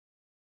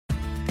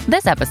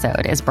This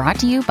episode is brought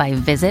to you by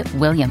Visit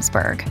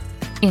Williamsburg.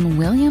 In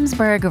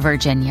Williamsburg,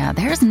 Virginia,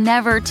 there's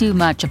never too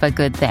much of a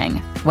good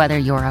thing. Whether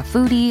you're a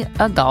foodie,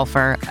 a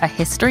golfer, a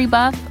history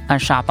buff, a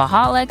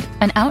shopaholic,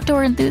 an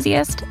outdoor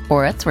enthusiast,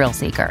 or a thrill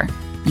seeker,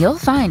 you'll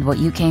find what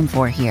you came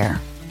for here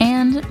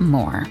and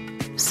more.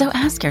 So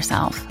ask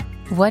yourself,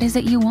 what is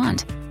it you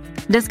want?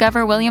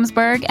 Discover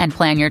Williamsburg and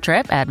plan your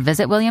trip at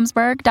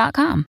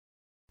visitwilliamsburg.com.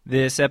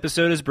 This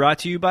episode is brought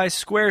to you by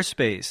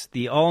Squarespace,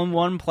 the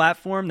all-in-one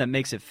platform that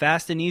makes it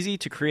fast and easy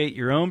to create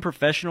your own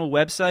professional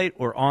website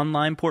or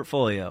online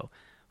portfolio.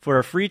 For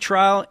a free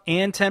trial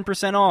and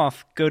 10%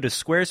 off, go to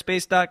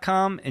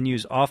squarespace.com and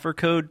use offer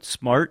code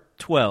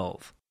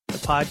SMART12. The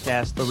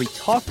podcast where we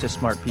talk to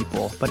smart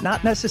people, but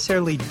not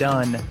necessarily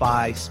done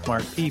by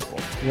smart people.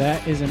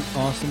 That is an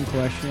awesome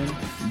question.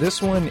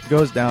 This one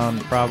goes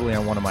down probably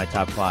on one of my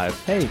top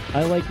 5. Hey,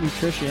 I like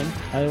nutrition.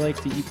 I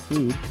like to eat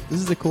food.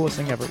 This is the coolest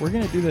thing ever. We're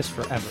going to do this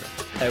forever.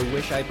 I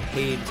wish I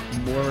paid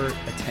more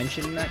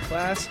attention in that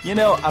class. You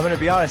know, I'm going to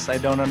be honest, I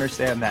don't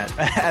understand that.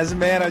 As a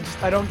man,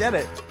 I don't get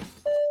it.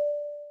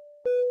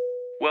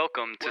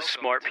 Welcome to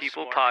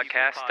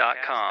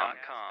smartpeoplepodcast.com.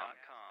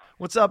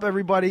 What's up,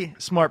 everybody?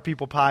 Smart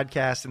People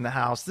Podcast in the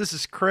house. This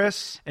is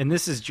Chris. And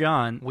this is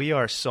John. We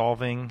are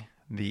solving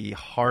the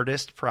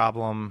hardest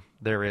problem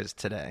there is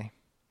today.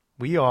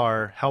 We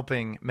are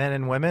helping men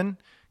and women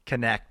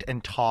connect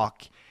and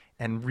talk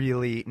and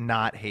really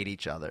not hate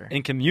each other.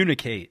 And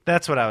communicate.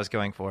 That's what I was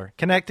going for.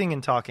 Connecting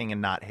and talking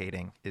and not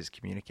hating is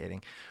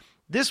communicating.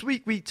 This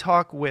week we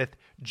talk with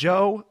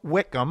Joe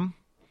Wickham.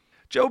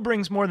 Joe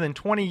brings more than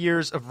 20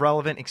 years of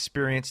relevant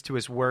experience to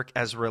his work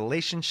as a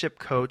relationship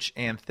coach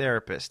and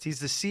therapist.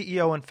 He's the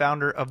CEO and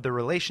founder of the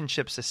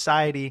Relationship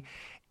Society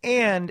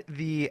and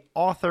the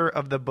author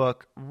of the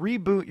book,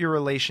 Reboot Your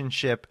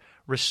Relationship,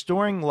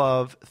 Restoring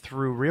Love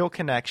Through Real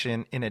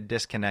Connection in a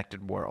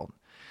Disconnected World.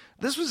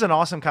 This was an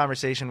awesome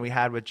conversation we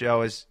had with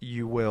Joe, as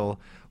you will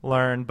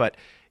learn, but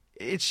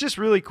it's just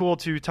really cool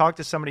to talk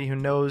to somebody who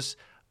knows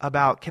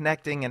about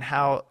connecting and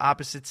how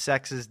opposite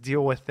sexes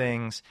deal with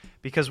things,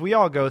 because we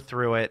all go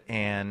through it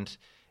and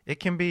it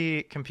can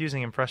be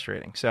confusing and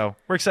frustrating. So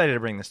we're excited to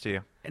bring this to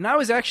you. And I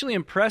was actually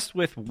impressed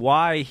with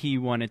why he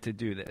wanted to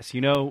do this.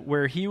 You know,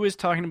 where he was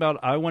talking about,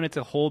 I wanted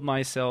to hold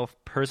myself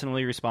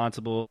personally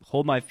responsible,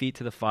 hold my feet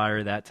to the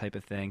fire, that type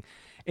of thing.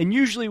 And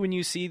usually when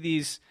you see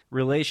these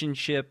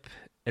relationship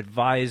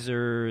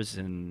advisors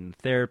and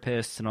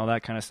therapists and all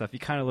that kind of stuff, you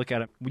kind of look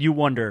at it, you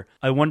wonder,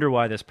 I wonder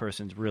why this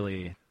person's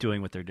really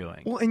doing what they're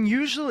doing. Well, and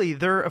usually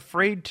they're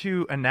afraid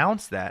to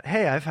announce that,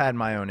 hey, I've had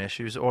my own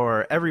issues,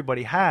 or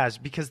everybody has,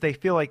 because they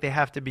feel like they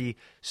have to be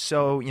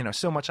so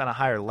much on a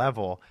higher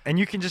level. And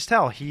you can just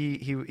tell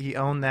he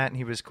owned that and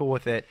he was cool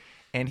with it.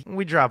 And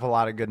we drop a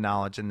lot of good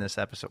knowledge in this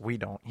episode. We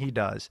don't. He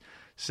does.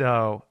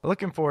 So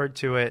looking forward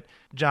to it.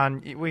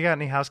 John, we got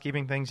any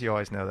housekeeping things? You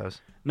always know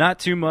those. Not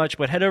too much,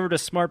 but head over to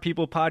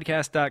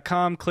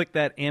smartpeoplepodcast.com. Click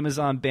that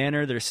Amazon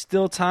banner. There's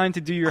still time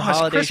to do your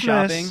holiday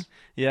shopping.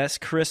 Yes,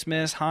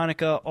 Christmas,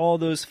 Hanukkah, all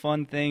those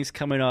fun things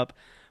coming up.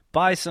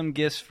 Buy some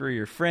gifts for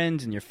your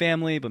friends and your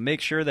family, but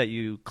make sure that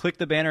you click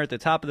the banner at the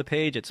top of the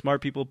page at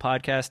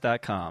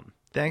smartpeoplepodcast.com.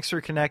 Thanks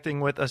for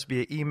connecting with us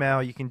via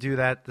email. You can do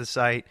that at the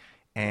site.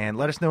 And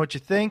let us know what you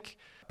think.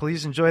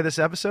 Please enjoy this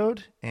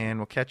episode, and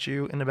we'll catch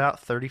you in about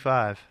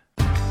 35.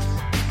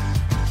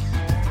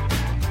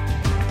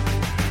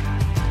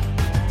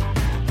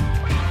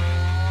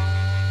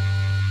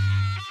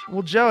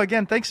 Well, Joe,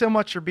 again, thanks so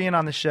much for being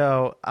on the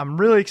show. I'm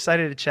really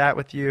excited to chat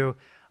with you.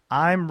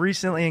 I'm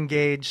recently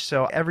engaged,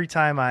 so every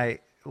time I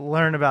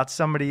learn about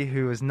somebody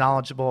who is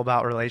knowledgeable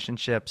about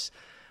relationships,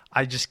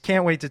 I just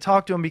can't wait to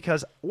talk to them,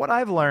 because what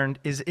I've learned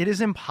is it is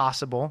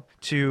impossible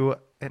to...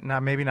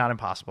 maybe not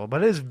impossible,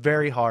 but it is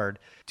very hard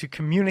to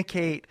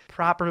communicate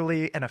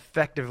properly and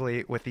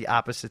effectively with the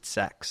opposite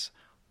sex.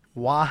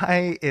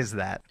 Why is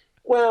that?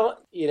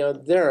 Well,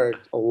 there are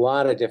a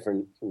lot of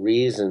different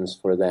reasons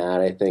for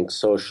that. I think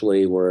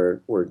socially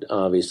we're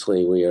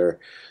obviously we are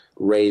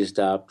raised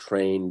up,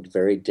 trained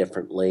very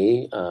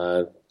differently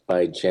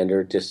by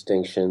gender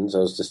distinctions,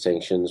 those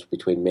distinctions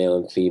between male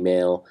and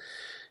female.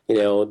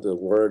 The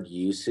word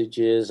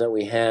usages that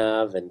we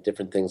have and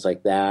different things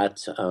like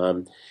that.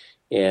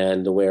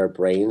 And the way our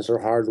brains are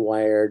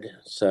hardwired.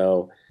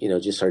 So,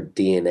 just our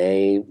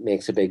DNA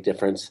makes a big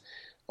difference.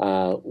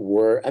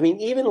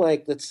 Even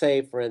like, let's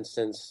say, for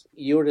instance,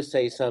 you were to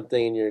say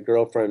something and your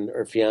girlfriend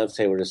or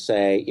fiance were to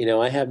say,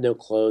 I have no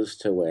clothes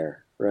to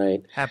wear,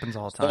 right? Happens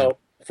all the time. So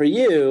for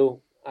you,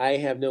 I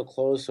have no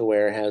clothes to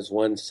wear has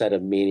one set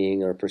of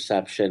meaning or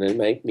perception. It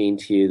might mean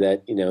to you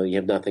that, you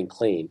have nothing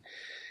clean.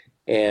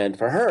 And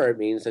for her, it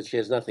means that she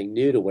has nothing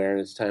new to wear and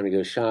it's time to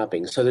go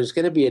shopping. So there's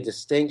going to be a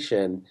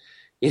distinction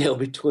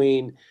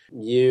between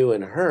you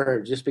and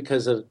her, just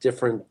because of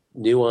different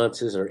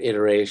nuances or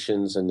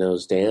iterations in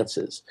those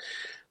dances.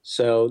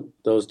 So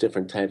those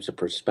different types of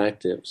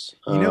perspectives.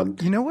 You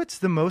know what's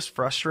the most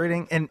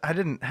frustrating? And I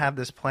didn't have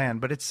this plan,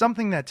 but it's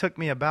something that took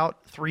me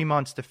about 3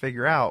 months to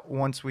figure out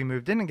once we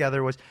moved in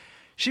together, was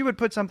she would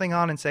put something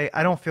on and say,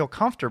 I don't feel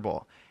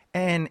comfortable.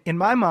 And in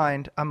my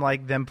mind, I'm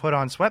like, then put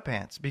on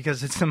sweatpants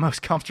because it's the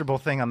most comfortable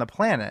thing on the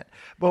planet.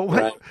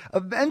 But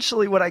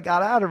eventually what I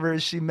got out of her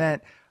is she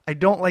meant, I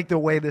don't like the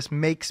way this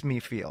makes me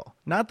feel.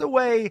 Not the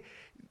way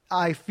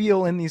I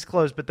feel in these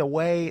clothes, but the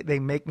way they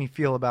make me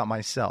feel about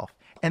myself.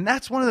 And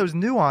that's one of those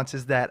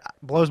nuances that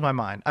blows my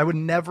mind. I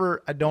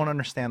don't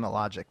understand the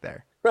logic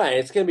there. Right,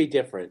 it's going to be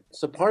different.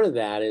 So part of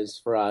that is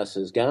for us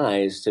as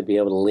guys to be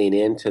able to lean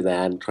into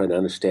that and try to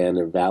understand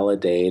or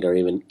validate or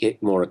even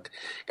get more,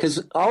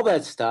 because all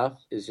that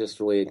stuff is just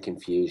really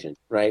confusion,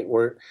 right?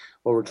 What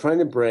we're trying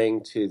to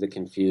bring to the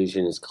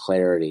confusion is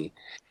clarity.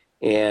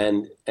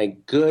 And a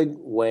good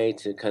way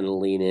to kind of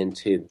lean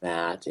into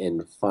that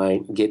and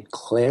get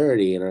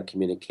clarity in our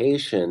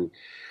communication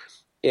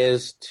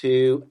is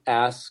to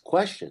ask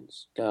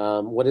questions.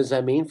 What does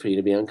that mean for you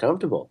to be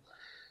uncomfortable?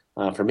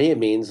 For me, it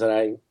means that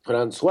I put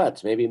on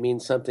sweats. Maybe it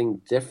means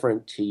something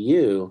different to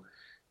you.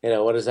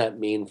 What does that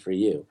mean for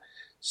you?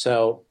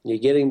 So you're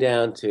getting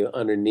down to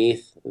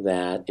underneath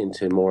that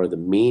into more of the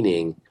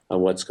meaning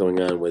of what's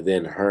going on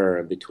within her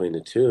and between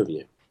the two of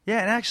you. Yeah,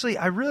 and actually,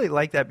 I really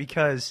like that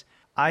because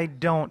I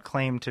don't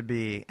claim to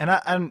be,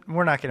 and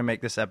we're not going to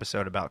make this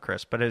episode about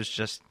Chris, but it's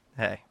just,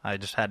 hey, I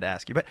just had to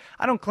ask you. But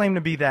I don't claim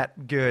to be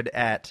that good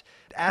at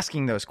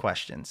asking those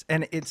questions.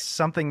 And it's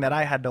something that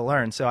I had to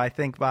learn. So I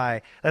think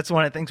that's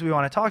one of the things we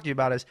want to talk to you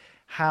about is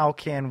how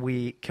can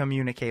we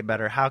communicate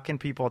better? How can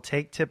people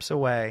take tips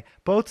away,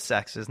 both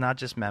sexes, not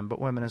just men, but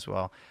women as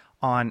well,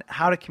 on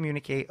how to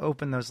communicate,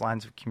 open those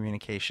lines of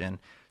communication.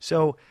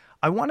 So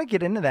I want to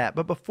get into that.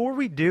 But before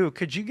we do,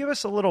 could you give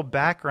us a little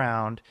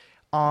background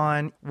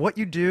on what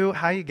you do,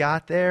 how you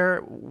got there,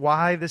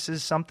 why this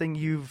is something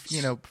you've,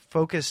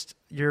 focused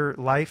your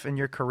life and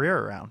your career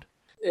around?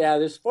 Yeah,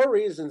 there's 4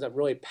 reasons I'm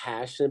really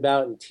passionate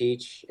about and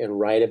teach and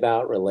write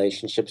about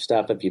relationship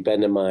stuff. If you've been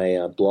to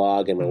my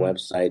blog and my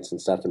websites and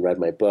stuff and read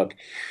my book,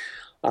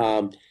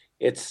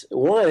 it's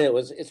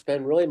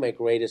been really my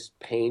greatest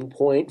pain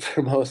point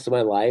for most of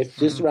my life,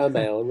 just around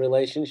my own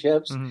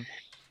relationships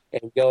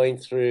and going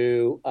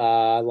through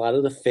a lot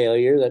of the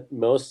failure that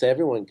most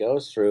everyone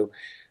goes through.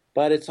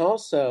 But it's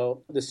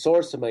also the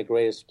source of my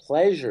greatest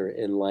pleasure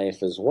in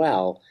life as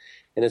well.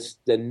 And it's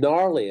the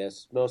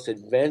gnarliest, most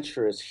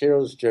adventurous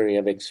hero's journey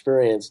I've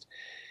experienced.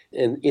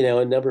 And,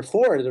 and number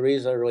 4, the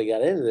reason I really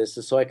got into this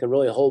is so I can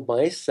really hold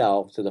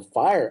myself to the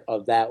fire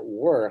of that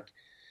work.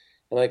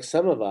 And like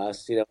some of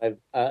us,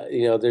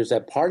 there's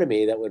that part of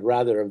me that would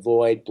rather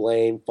avoid,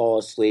 blame, fall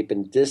asleep,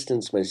 and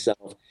distance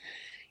myself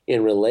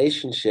in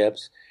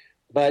relationships.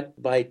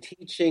 But by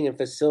teaching and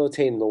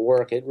facilitating the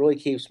work, it really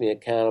keeps me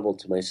accountable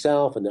to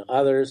myself and to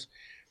others.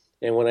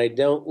 And when I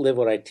don't live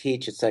what I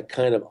teach, it's that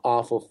kind of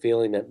awful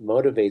feeling that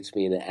motivates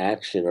me into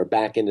action or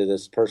back into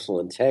this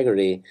personal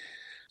integrity.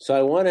 So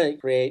I want to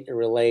create and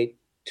relate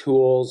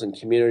tools and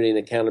community and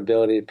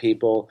accountability to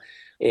people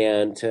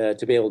and to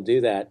be able to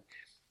do that.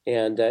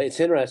 And it's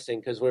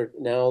interesting because we're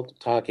now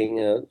talking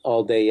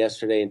all day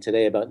yesterday and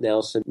today about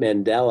Nelson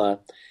Mandela.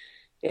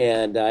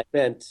 And I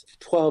spent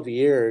 12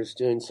 years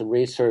doing some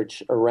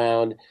research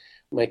around,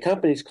 my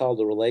company's called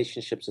the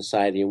Relationship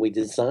Society, and we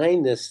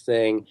designed this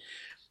thing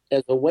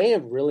as a way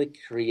of really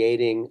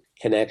creating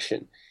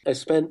connection. I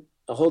spent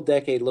a whole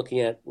decade looking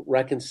at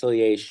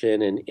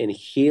reconciliation and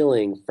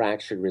healing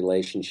fractured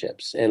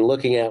relationships and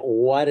looking at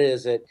what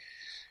is it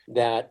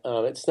that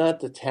it's not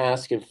the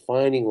task of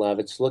finding love,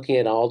 it's looking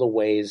at all the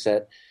ways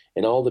that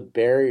and all the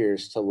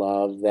barriers to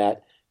love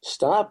that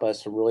stop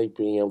us from really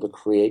being able to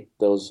create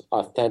those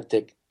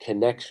authentic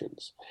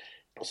connections.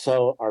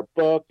 So our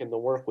book and the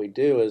work we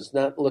do is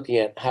not looking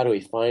at how do we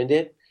find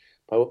it,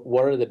 but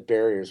what are the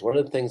barriers? What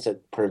are the things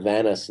that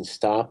prevent us and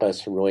stop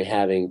us from really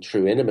having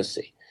true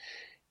intimacy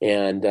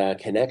and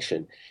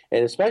connection?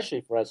 And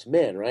especially for us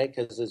men, right?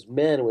 Because as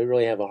men, we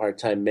really have a hard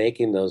time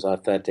making those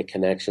authentic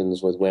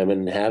connections with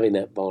women and having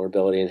that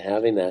vulnerability and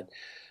having that.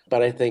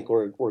 But I think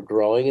we're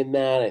growing in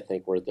that. I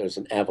think there's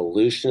an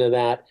evolution of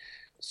that.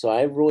 So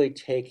I've really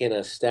taken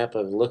a step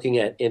of looking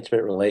at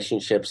intimate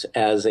relationships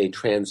as a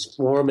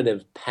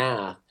transformative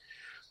path,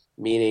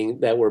 meaning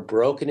that we're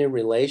broken in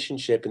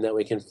relationship and that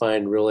we can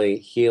find really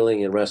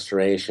healing and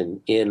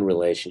restoration in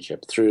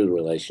relationship, through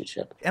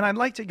relationship. And I'd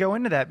like to go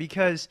into that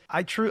because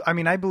I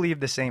believe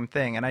the same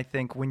thing. And I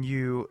think when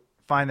you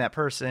find that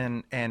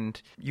person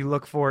and you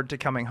look forward to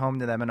coming home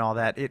to them and all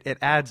that, it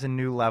adds a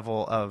new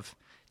level of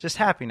just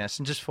happiness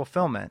and just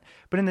fulfillment.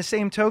 But in the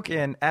same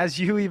token, as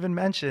you even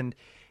mentioned,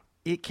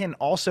 it can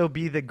also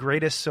be the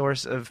greatest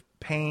source of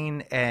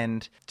pain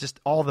and just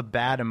all the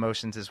bad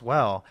emotions as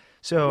well.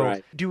 So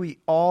Do we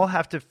all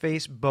have to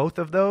face both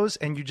of those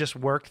and you just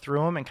work through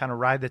them and kind of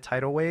ride the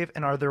tidal wave?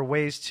 And are there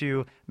ways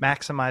to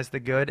maximize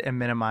the good and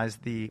minimize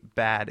the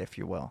bad, if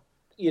you will?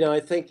 I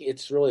think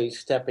it's really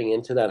stepping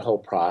into that whole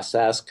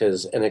process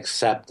and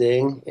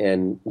accepting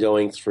and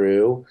going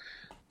through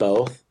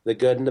both the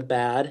good and the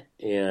bad.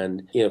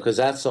 And, because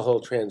that's the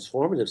whole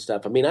transformative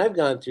stuff. I mean, I've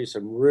gone through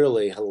some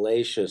really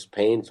hellacious,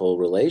 painful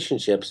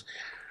relationships.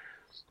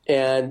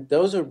 And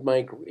those are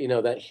my,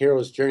 that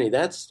hero's journey.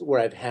 That's where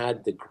I've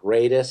had the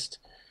greatest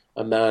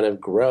amount of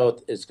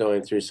growth is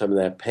going through some of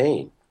that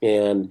pain.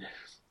 And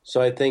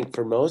so I think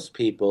for most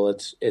people,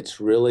 it's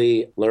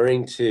really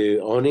learning to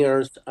owning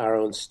our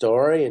own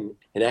story, and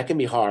that can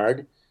be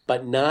hard,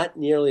 but not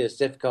nearly as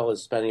difficult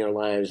as spending our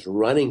lives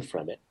running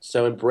from it.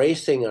 So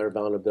embracing our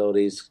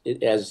vulnerabilities,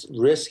 as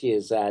risky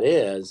as that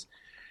is,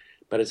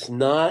 but it's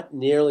not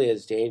nearly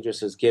as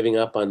dangerous as giving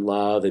up on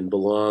love and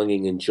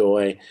belonging and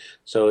joy.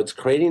 So it's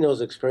creating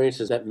those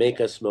experiences that make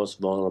us most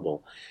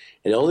vulnerable.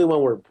 And only when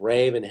we're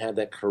brave and have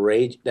that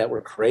courage, that we're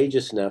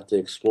courageous enough to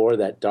explore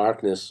that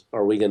darkness,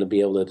 are we going to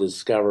be able to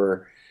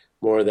discover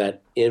more of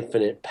that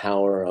infinite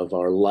power of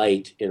our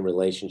light in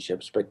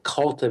relationships. But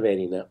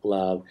cultivating that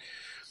love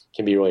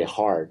can be really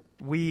hard.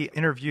 We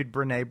interviewed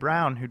Brené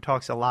Brown, who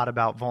talks a lot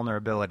about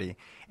vulnerability.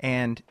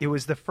 And it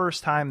was the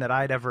first time that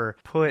I'd ever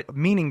put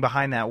meaning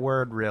behind that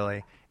word,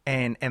 really,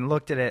 and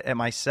looked at it at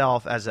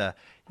myself as a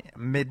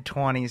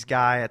mid-20s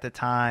guy at the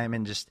time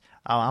and just,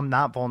 oh, I'm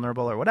not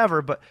vulnerable or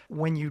whatever. But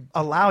when you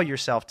allow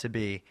yourself to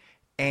be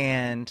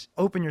and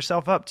open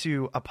yourself up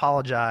to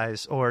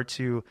apologize or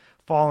to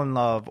fall in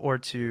love or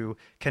to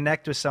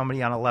connect with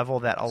somebody on a level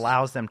that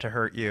allows them to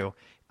hurt you,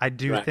 I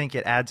do think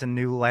it adds a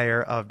new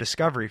layer of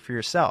discovery for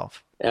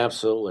yourself.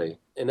 Absolutely.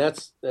 And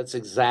that's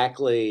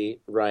exactly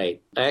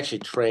right. I actually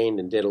trained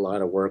and did a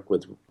lot of work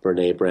with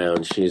Brené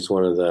Brown. She's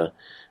one of the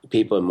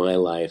people in my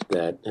life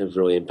that have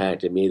really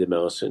impacted me the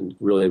most, and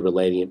really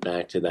relating it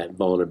back to that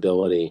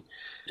vulnerability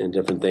and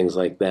different things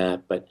like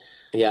that. But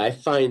yeah, I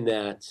find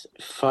that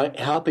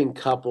helping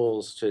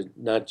couples to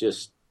not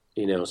just,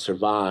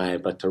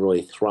 survive, but to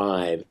really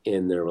thrive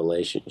in their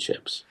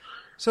relationships.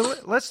 So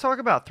let's talk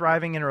about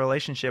thriving in a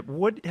relationship.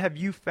 What have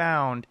you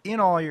found in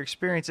all your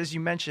experience, as you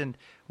mentioned,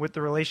 with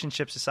the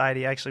Relationship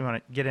Society? I actually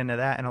want to get into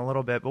that in a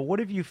little bit. But what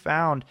have you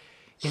found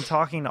in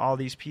talking to all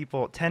these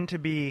people tend to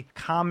be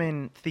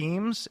common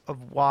themes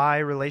of why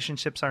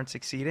relationships aren't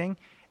succeeding?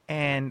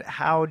 And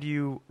how do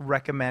you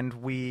recommend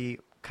we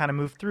kind of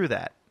move through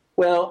that?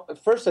 Well,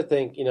 first, I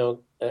think,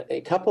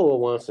 a couple who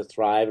wants to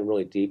thrive and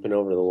really deepen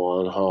over the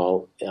long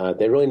haul,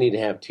 they really need to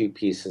have two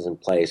pieces in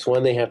place.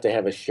 One, they have to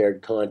have a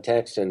shared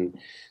context. And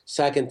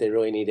second, they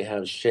really need to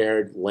have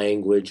shared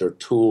language or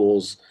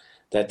tools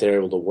that they're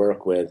able to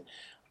work with.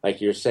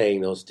 Like you're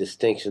saying, those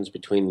distinctions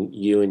between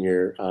you and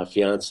your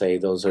fiance,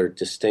 those are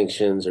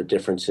distinctions or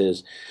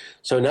differences.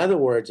 So in other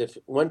words, if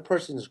one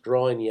person's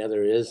growing, the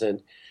other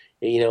isn't,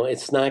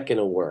 it's not going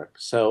to work.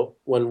 So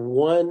when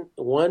one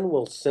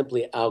will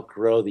simply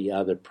outgrow the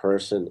other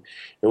person,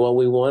 and what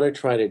we want to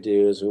try to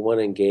do is we want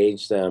to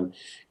engage them,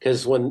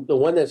 because when the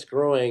one that's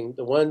growing,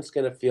 the one's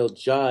going to feel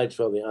judged,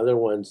 while the other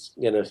one's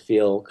going to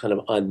feel kind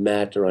of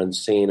unmet or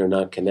unseen or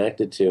not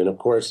connected to. And of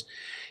course,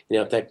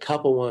 if that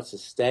couple wants to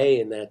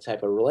stay in that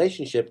type of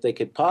relationship, they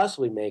could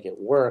possibly make it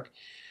work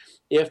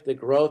if the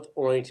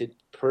growth-oriented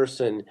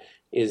person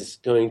is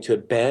going to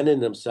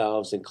abandon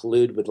themselves and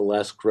collude with the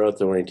less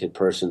growth-oriented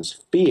person's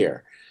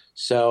fear.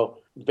 So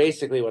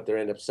basically what they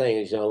end up saying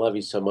is, I love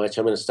you so much,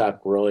 I'm going to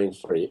stop growing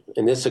for you.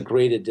 And this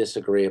agree to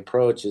disagree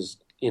approach is,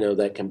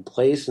 that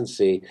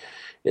complacency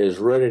is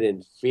rooted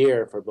in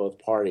fear for both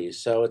parties.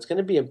 So it's going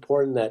to be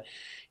important that,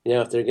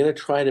 if they're going to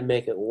try to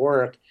make it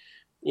work,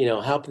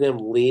 help them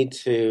lead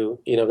to,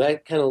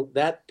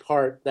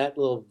 that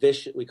little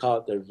vicious, we call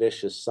it their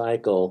vicious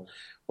cycle,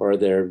 or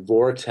their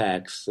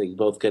vortex, they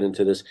both get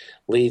into this,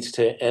 leads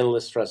to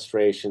endless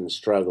frustration,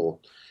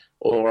 struggle,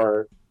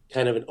 or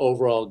kind of an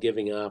overall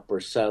giving up or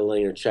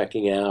settling or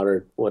checking out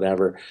or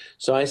whatever.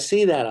 So I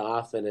see that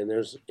often,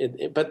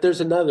 and but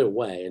there's another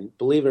way. And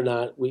believe it or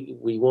not, we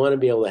want to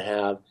be able to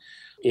have,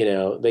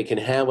 they can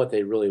have what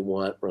they really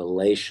want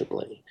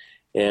relationally.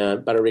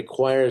 But it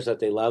requires that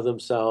they love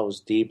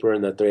themselves deeper,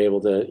 and that they're able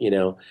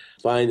to,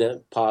 find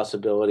that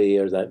possibility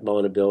or that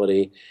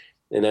vulnerability,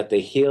 and that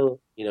they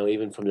heal,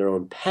 even from their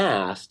own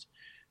past,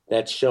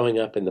 that's showing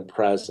up in the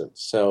present.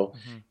 So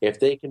if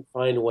they can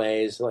find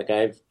ways, like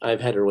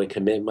I've had to really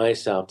commit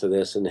myself to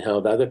this, and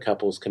help other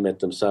couples commit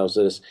themselves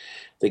to this.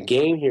 The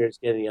game here is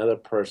getting the other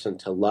person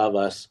to love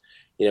us.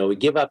 We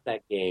give up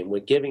that game. We're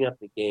giving up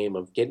the game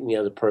of getting the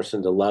other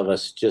person to love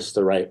us just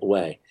the right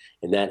way,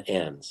 and that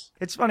ends.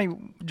 It's funny,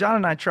 John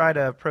and I try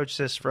to approach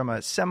this from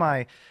a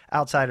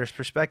semi-outsider's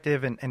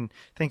perspective and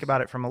think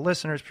about it from a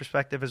listener's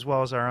perspective as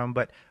well as our own.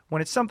 But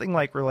when it's something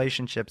like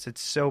relationships,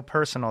 it's so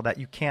personal that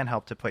you can't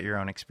help to put your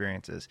own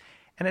experiences.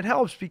 And it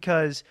helps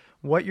because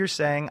what you're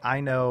saying, I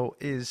know,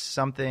 is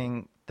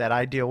something that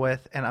I deal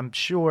with, and I'm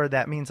sure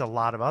that means a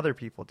lot of other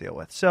people deal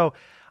with. So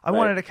I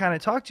wanted to kind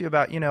of talk to you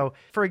about,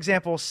 for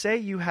example, say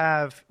you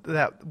have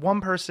that one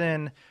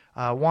person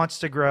wants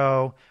to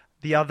grow,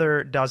 the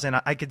other doesn't.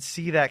 I could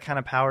see that kind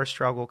of power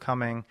struggle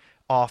coming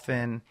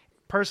often.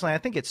 Personally, I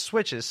think it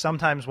switches.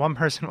 Sometimes one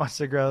person wants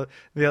to grow,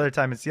 the other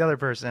time it's the other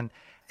person.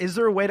 Is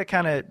there a way to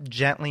kind of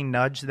gently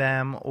nudge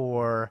them,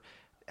 or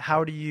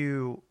how do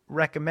you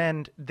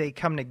recommend they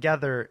come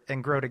together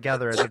and grow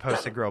together as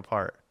opposed to grow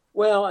apart?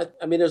 Well,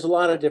 I mean, there's a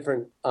lot of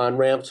different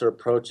on-ramps or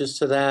approaches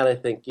to that. I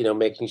think,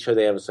 making sure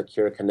they have a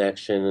secure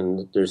connection,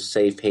 and there's a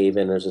safe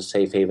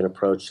haven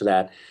approach to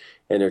that,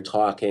 and they're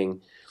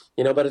talking.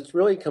 But it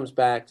really comes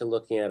back to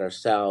looking at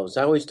ourselves.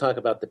 I always talk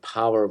about the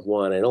power of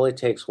one. It only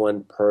takes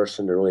one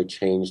person to really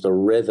change the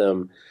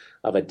rhythm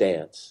of a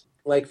dance.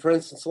 Like, for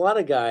instance, a lot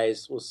of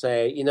guys will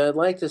say, I'd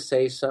like to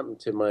say something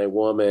to my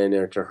woman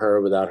or to her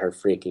without her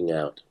freaking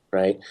out,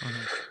 right?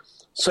 Mm-hmm.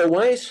 So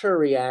why is her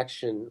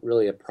reaction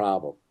really a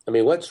problem? I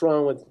mean, what's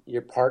wrong with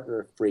your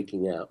partner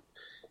freaking out?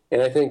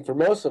 And I think for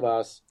most of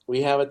us,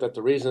 we have it that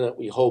the reason that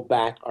we hold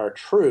back our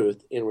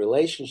truth in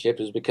relationship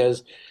is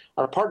because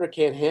our partner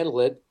can't handle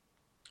it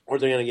or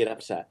they're going to get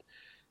upset.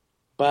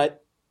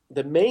 But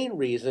the main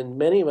reason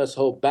many of us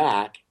hold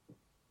back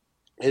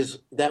is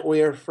that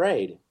we are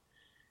afraid.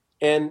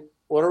 And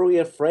what are we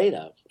afraid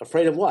of?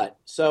 Afraid of what?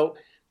 So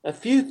a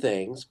few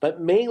things,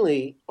 but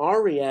mainly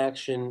our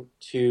reaction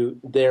to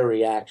their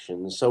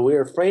reactions. So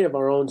we're afraid of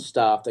our own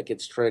stuff that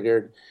gets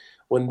triggered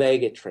when they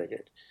get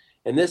triggered.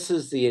 And this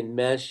is the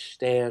enmeshed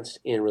stance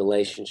in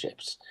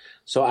relationships.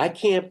 So I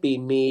can't be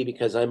me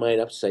because I might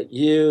upset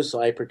you,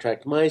 so I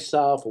protect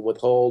myself and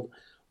withhold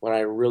what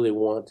I really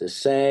want to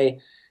say.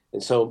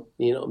 And so,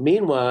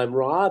 meanwhile, I'm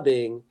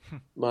robbing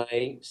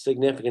my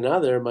significant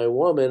other, my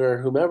woman or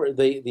whomever,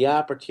 the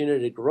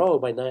opportunity to grow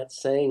by not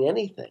saying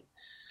anything.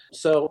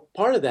 So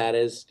part of that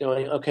is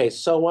going, okay,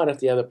 so what if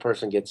the other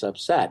person gets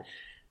upset?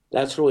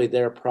 That's really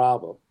their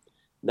problem,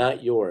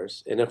 not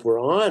yours. And if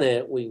we're on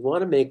it, we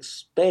want to make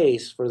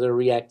space for their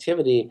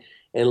reactivity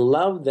and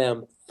love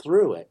them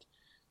through it.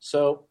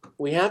 So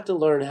we have to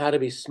learn how to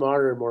be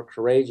smarter and more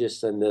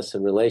courageous than this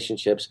in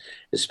relationships,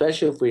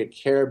 especially if we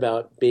care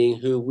about being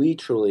who we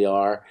truly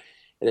are,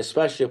 and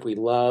especially if we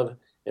love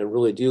and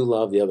really do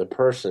love the other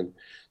person.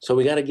 So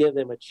we got to give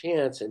them a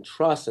chance and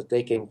trust that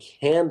they can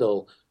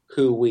handle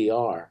who we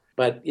are.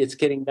 But it's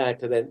getting back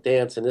to that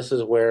dance, and this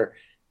is where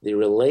the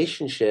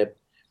relationship,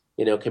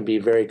 can be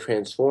very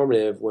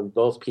transformative when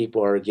both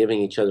people are giving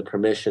each other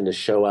permission to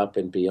show up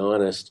and be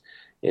honest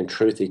and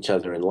truth each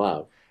other in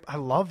love. I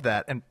love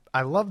that. And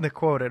I love the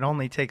quote, it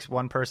only takes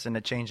one person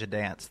to change a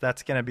dance.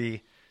 That's going to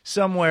be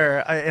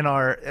somewhere in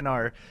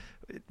our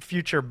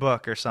future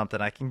book or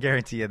something. I can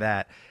guarantee you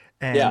that.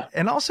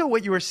 And also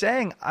what you were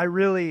saying, I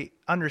really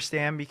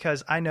understand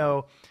because I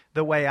know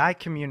the way I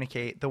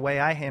communicate, the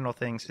way I handle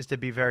things is to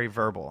be very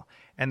verbal.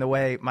 And the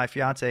way my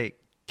fiance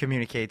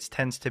communicates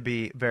tends to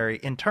be very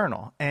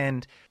internal.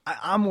 And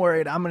I'm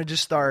worried I'm going to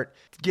just start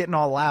getting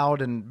all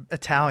loud and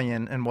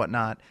Italian and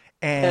whatnot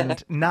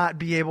and not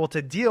be able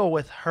to deal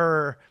with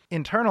her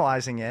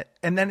internalizing it.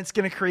 And then it's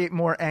going to create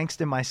more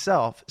angst in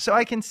myself. So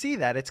I can see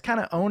that. It's kind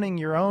of owning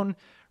your own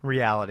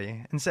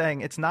reality and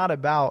saying it's not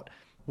about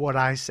what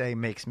I say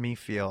makes me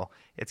feel.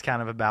 It's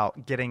kind of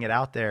about getting it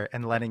out there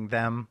and letting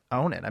them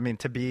own it. I mean,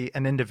 to be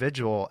an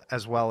individual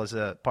as well as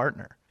a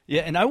partner.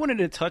 Yeah, and I wanted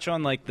to touch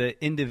on like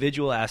the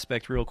individual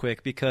aspect real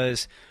quick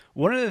because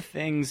one of the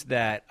things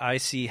that I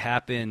see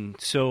happen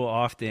so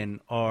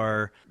often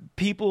are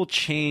people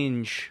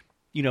change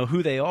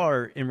who they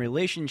are in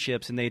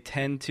relationships, and they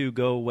tend to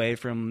go away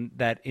from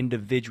that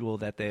individual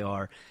that they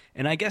are.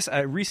 And I guess I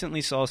recently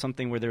saw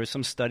something where there was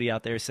some study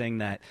out there saying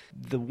that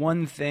the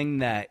one thing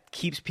that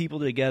keeps people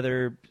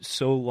together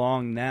so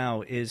long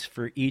now is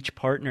for each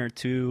partner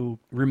to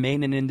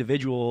remain an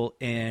individual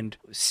and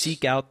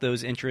seek out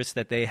those interests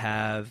that they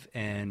have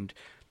and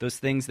those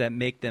things that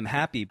make them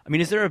happy. I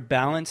mean, is there a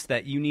balance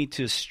that you need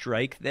to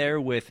strike there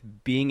with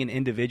being an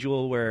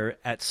individual where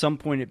at some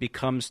point it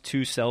becomes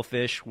too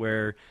selfish,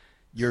 where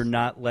you're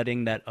not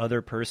letting that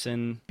other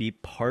person be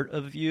part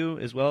of you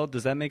as well?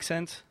 Does that make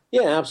sense?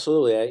 Yeah,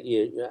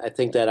 absolutely. I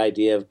think that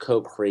idea of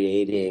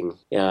co-creating,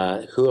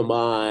 who am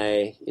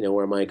I,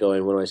 where am I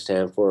going, what do I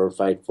stand for,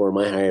 fight for,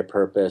 my higher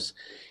purpose,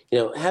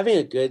 having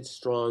a good,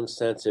 strong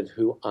sense of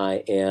who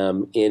I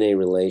am in a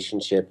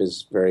relationship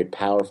is very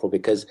powerful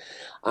because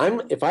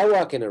if I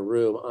walk in a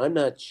room, I'm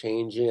not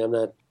changing,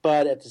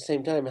 but at the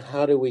same time,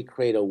 how do we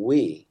create a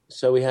we?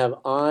 So we have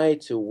I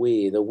to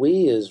we. The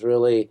we is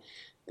really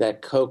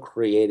that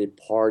co-created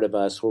part of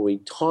us where we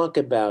talk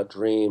about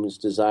dreams,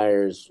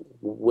 desires,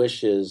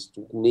 wishes,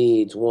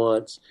 needs,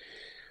 wants.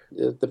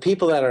 The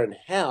people that are in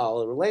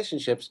hell in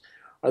relationships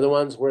are the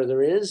ones where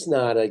there is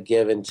not a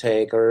give and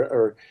take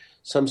or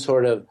some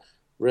sort of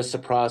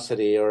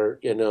reciprocity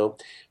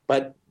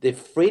but the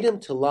freedom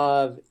to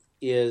love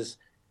is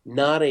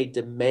not a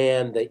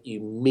demand that you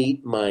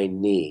meet my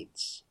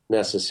needs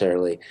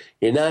necessarily.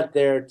 You're not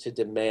there to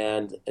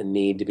demand a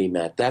need to be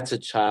met. That's a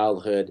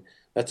childhood.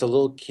 That's a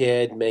little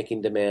kid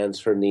making demands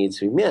for needs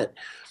to be met.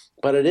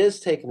 But it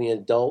is taking the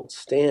adult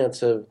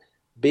stance of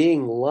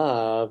being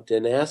loved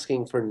and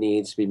asking for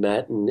needs to be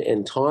met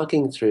and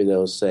talking through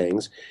those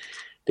things.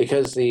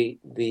 Because the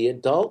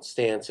adult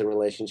stance in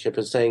relationship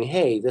is saying,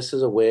 hey, this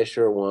is a wish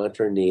or a want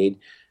or a need.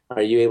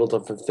 Are you able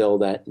to fulfill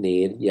that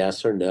need?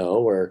 Yes or no,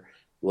 or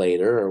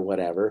later or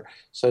whatever.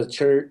 So that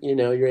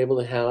you're able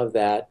to have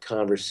that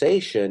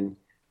conversation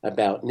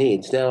about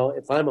needs. Now,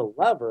 if I'm a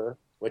lover,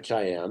 which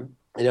I am,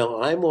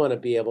 I want to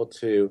be able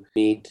to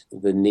meet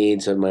the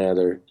needs of my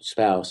other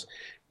spouse.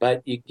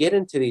 But you get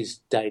into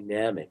these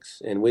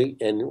dynamics, and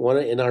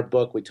in our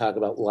book we talk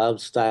about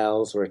love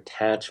styles or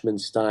attachment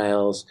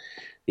styles.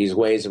 these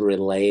ways of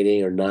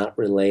relating or not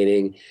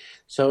relating.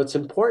 So it's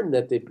important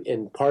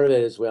and part of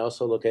it is we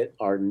also look at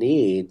our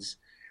needs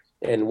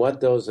and what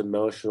those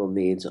emotional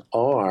needs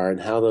are and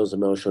how those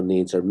emotional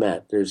needs are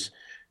met. There's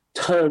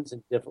tons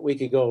of different, we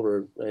could go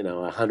over,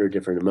 100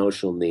 different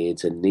emotional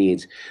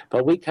needs,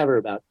 but we cover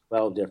about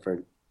 12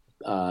 different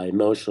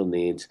emotional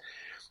needs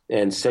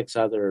and 6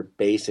 other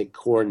basic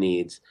core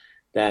needs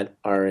that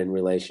are in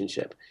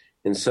relationship.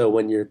 And so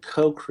when you're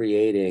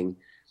co-creating,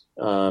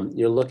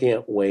 you're looking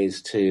at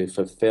ways to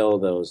fulfill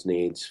those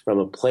needs from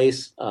a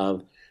place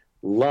of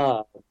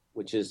love,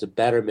 which is the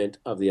betterment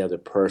of the other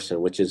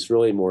person, which is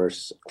really more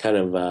kind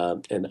of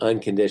an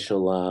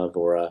unconditional love,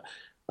 or a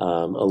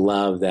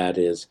love that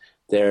is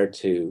there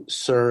to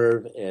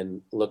serve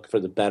and look for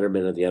the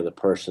betterment of the other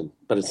person.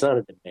 But it's not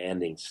a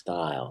demanding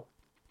style.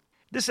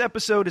 This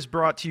episode is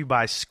brought to you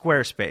by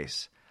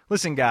Squarespace.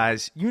 Listen,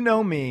 guys, you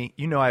know me,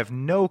 you know I have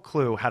no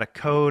clue how to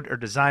code or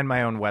design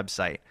my own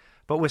website.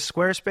 But with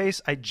Squarespace,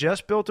 I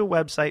just built a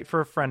website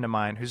for a friend of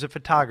mine who's a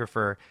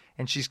photographer,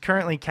 and she's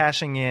currently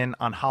cashing in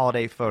on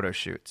holiday photo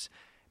shoots.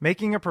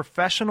 Making a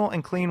professional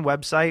and clean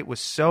website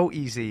was so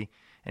easy,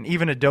 and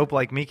even a dope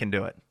like me can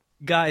do it.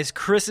 Guys,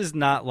 Chris is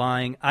not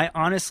lying. I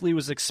honestly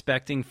was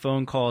expecting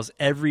phone calls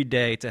every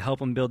day to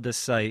help him build this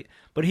site,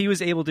 but he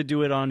was able to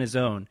do it on his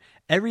own.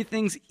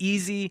 Everything's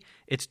easy.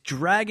 It's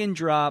drag and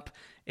drop.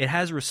 It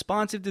has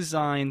responsive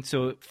design,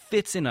 so it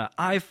fits in an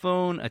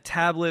iPhone, a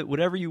tablet,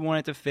 whatever you want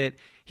it to fit.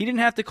 He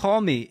didn't have to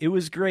call me. It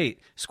was great.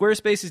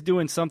 Squarespace is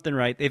doing something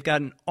right. They've got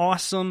an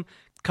awesome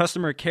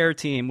customer care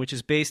team, which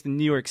is based in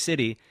New York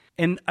City.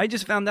 And I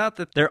just found out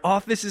that their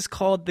office is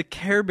called the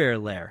Care Bear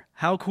Lair.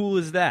 How cool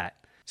is that?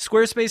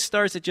 Squarespace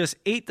starts at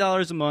just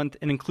 $8 a month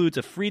and includes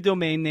a free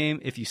domain name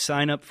if you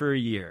sign up for a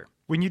year.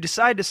 When you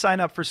decide to sign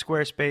up for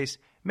Squarespace,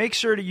 make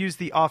sure to use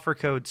the offer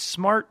code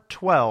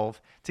SMART12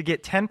 to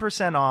get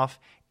 10% off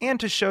and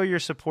to show your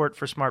support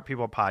for Smart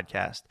People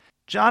Podcast.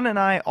 John and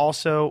I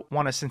also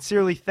want to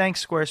sincerely thank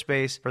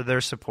Squarespace for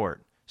their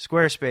support.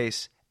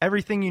 Squarespace,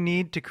 everything you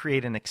need to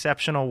create an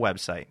exceptional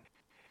website.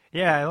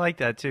 Yeah, I like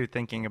that too,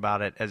 thinking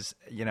about it as,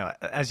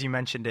 as you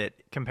mentioned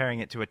it, comparing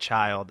it to a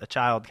child. A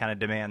child kind of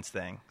demands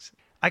things.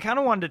 I kind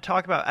of wanted to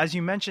talk about, as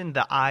you mentioned,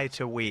 the I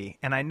to we.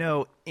 And I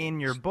know in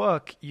your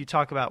book, you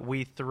talk about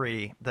we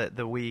three,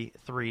 the we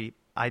three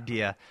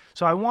idea.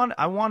 So I want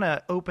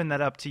to open that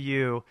up to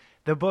you.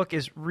 The book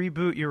is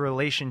Reboot Your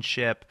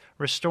Relationship,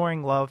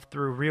 Restoring Love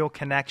Through Real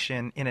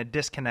Connection in a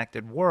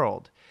Disconnected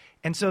World.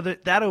 And so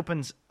that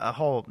opens a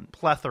whole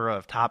plethora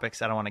of topics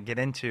that I want to get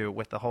into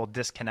with the whole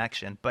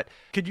disconnection. But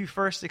could you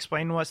first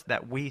explain to us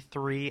that we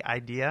three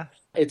idea?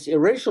 It's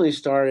originally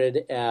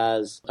started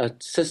as a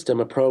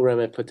system, a program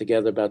I put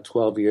together about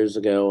 12 years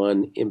ago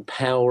on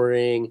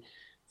empowering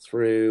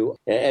through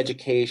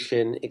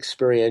education,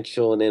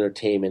 experiential, and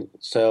entertainment.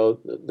 So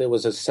there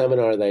was a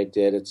seminar that I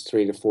did. It's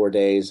 3 to 4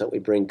 days that we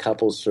bring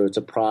couples through. It's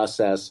a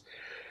process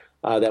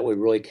that would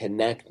really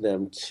connect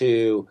them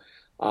to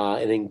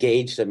and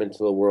engage them into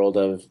the world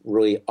of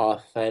really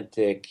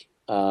authentic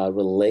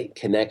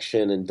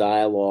connection and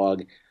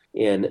dialogue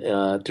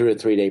through a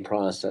 3-day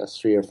process,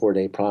 3 or 4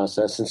 day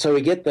process. And so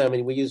we get them,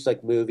 and we use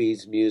like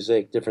movies,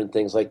 music, different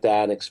things like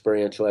that,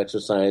 experiential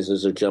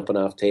exercises or jumping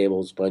off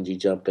tables, bungee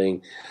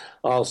jumping,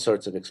 all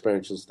sorts of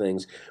experiential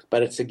things.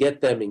 But it's to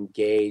get them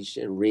engaged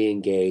and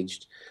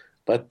re-engaged.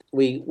 But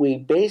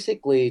we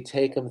basically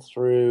take them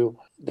through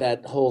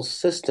that whole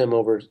system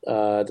over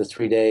the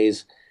 3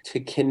 days to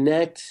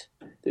connect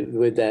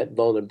with that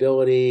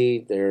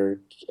vulnerability, their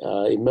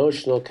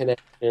emotional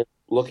connection,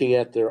 looking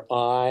at their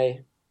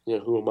I,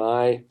 who am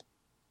I?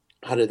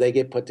 How did they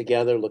get put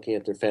together? Looking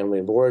at their family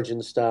of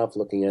origin stuff,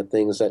 looking at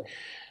things that,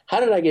 how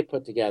did I get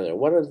put together?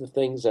 What are the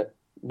things that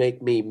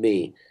make me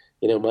me?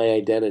 My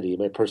identity,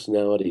 my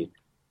personality.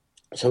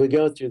 So we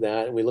go through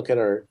that and we look at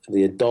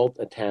the adult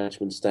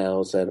attachment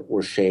styles that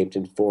were shaped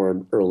and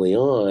formed early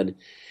on.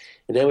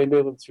 And then we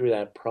move them through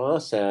that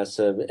process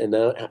and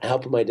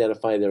help them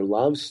identify their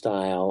love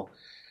style,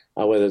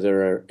 whether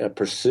they're a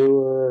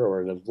pursuer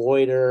or an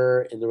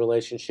avoider in the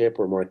relationship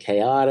or more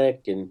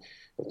chaotic, and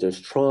if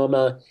there's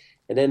trauma.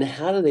 And then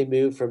how do they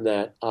move from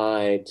that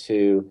I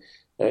to,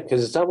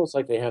 because it's almost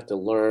like they have to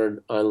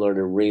learn, unlearn,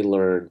 and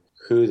relearn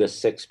who the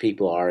 6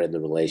 people are in the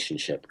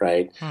relationship,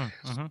 right?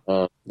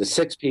 Mm-hmm. The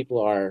 6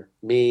 people are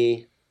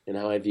me and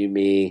how I view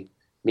me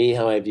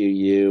how I view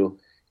you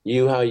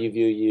how you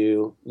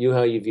view you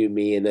how you view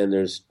me, and then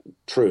there's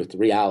truth,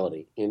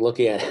 reality, and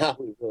looking at how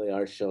we really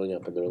are showing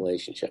up in the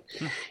relationship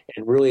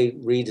and really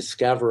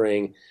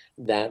rediscovering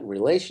that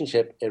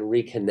relationship and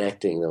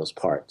reconnecting those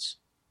parts.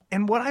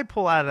 And what I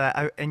pull out of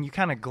that, and you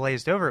kind of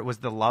glazed over it, was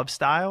the love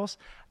styles.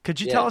 Could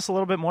you tell us a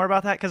little bit more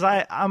about that? Because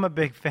I'm a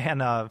big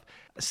fan of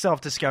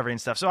self-discovery and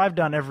stuff. So I've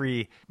done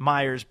every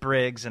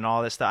Myers-Briggs and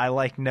all this stuff. I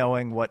like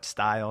knowing what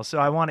styles. So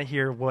I want to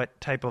hear what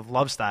type of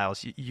love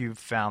styles you've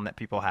found that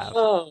people have.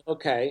 Oh,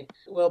 okay.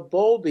 Well,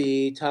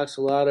 Bowlby talks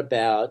a lot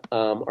about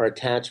our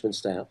attachment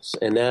styles.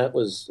 And that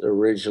was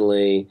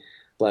originally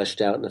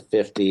fleshed out in the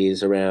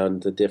 50s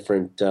around the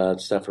different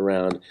stuff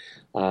around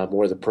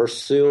more the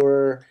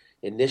pursuer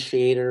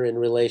initiator in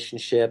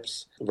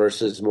relationships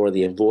versus more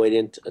the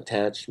avoidant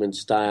attachment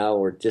style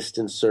or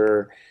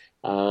distancer.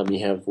 You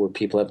have where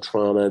people have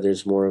trauma,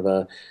 there's more of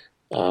a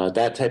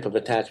that type of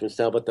attachment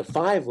style. But the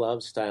 5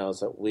 love styles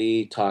that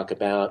we talk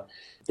about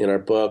in our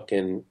book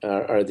and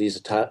are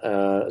these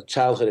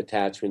childhood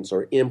attachments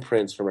or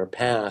imprints from our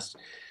past.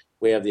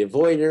 We have the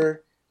avoider,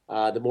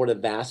 the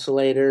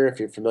vacillator, if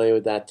you're familiar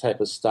with that type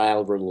of style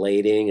of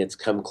relating. It's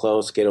come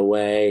close, get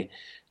away.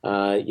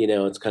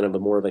 It's kind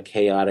of more of a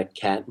chaotic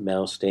cat and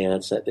mouse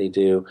dance that they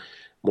do,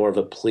 more of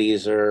a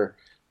pleaser.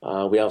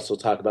 We also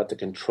talk about the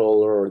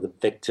controller or the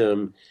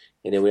victim.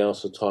 And then we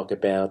also talk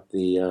about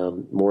the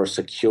more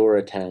secure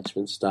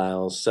attachment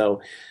styles.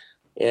 So,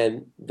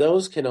 and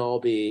those can all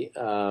be,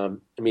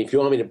 if you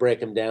want me to break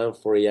them down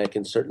for you, I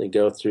can certainly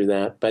go through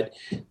that. But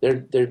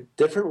they're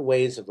different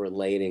ways of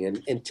relating.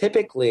 And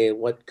typically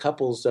what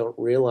couples don't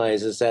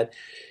realize is that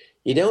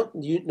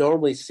you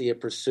normally see a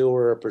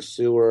pursuer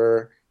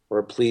or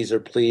a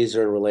pleaser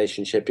in a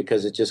relationship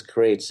because it just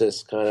creates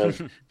this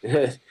kind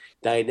of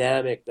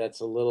dynamic that's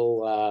a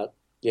little,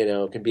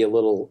 can be a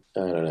little,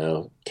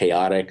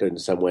 chaotic in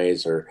some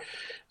ways,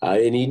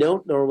 and you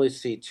don't normally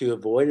see 2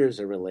 avoiders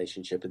in a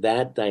relationship.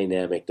 That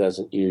dynamic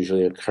doesn't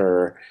usually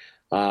occur,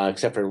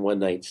 except for in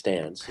one-night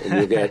stands. And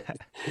you get,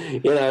 you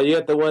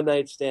get the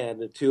one-night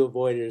stand, the 2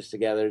 avoiders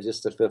together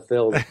just to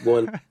fulfill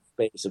one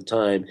space of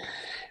time.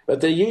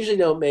 But they usually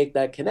don't make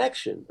that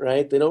connection,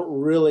 right? They don't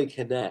really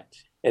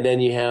connect. And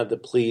then you have the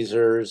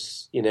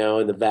pleasers, and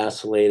the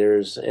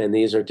vacillators, and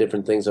these are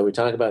different things that we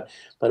talk about.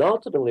 But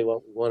ultimately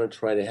what we want to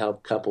try to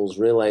help couples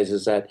realize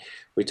is that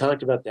we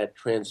talked about that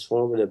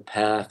transformative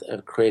path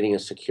of creating a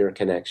secure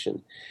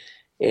connection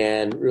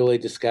and really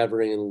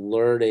discovering and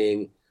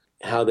learning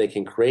how they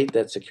can create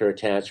that secure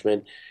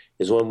attachment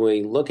is when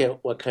we look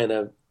at what kind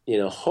of,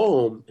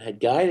 home had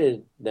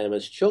guided them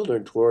as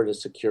children toward a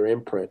secure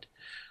imprint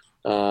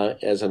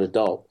as an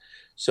adult.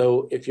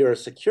 So if you're a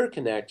secure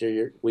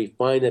connector, we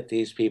find that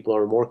these people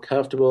are more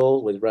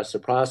comfortable with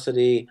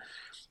reciprocity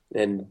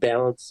and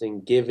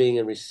balancing giving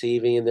and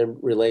receiving in their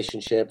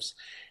relationships,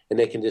 and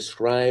they can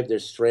describe their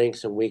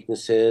strengths and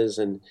weaknesses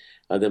and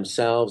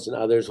themselves and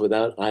others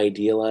without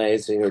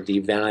idealizing or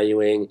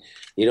devaluing.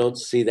 You don't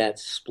see that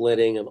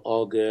splitting of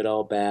all good,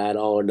 all bad,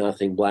 all or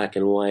nothing, black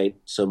and white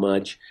so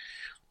much.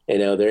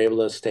 They're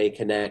able to stay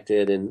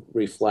connected and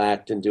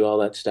reflect and do all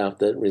that stuff,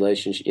 that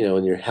relationship,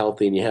 and you're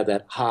healthy and you have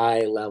that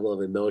high level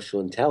of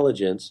emotional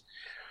intelligence.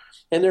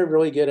 And they're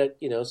really good at,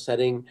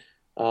 setting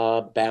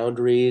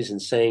boundaries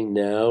and saying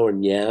no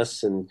and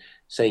yes and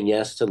saying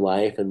yes to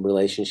life and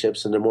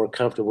relationships. And they're more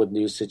comfortable with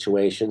new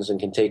situations and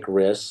can take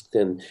risks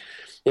and,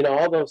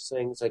 all those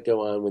things that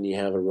go on when you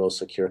have a real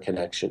secure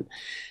connection.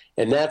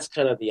 And that's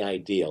kind of the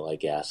ideal, I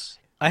guess.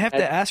 I have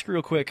to ask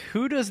real quick,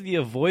 who does the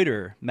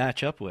avoider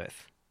match up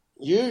with?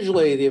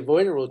 Usually, the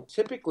avoider will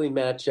typically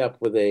match up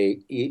with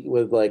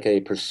like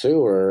a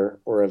pursuer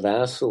or a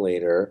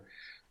vacillator,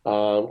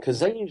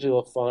 because they usually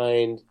will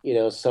find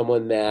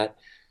someone that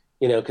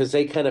because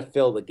they kind of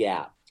fill the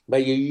gap.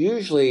 But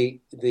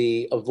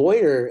the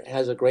avoider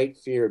has a great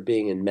fear of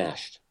being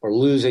enmeshed or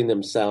losing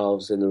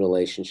themselves in the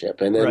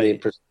relationship, and then the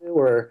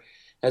pursuer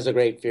has a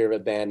great fear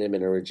of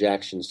abandonment or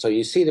rejection. So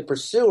you see the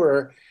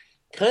pursuer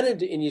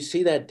and you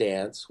see that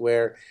dance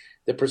where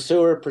the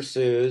pursuer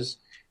pursues.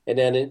 And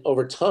then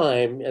over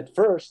time, at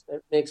first,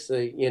 it makes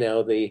the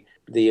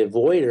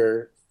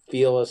avoider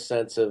feel a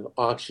sense of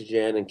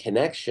oxygen and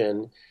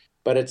connection,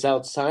 but it's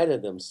outside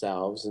of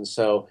themselves. And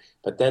so,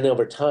 but then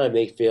over time,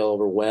 they feel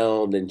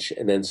overwhelmed,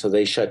 and then so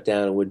they shut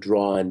down and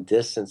withdraw and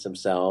distance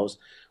themselves,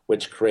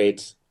 which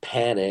creates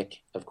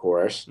panic, of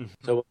course. Mm-hmm.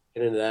 So we'll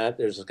get into that.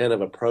 There's kind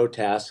of a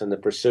protest, and the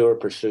pursuer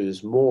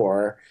pursues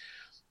more.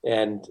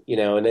 And,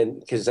 and then,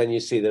 because then you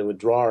see the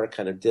withdrawer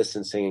kind of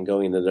distancing and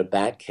going into the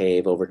bat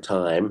cave over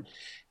time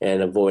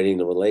and avoiding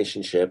the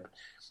relationship.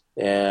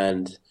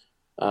 And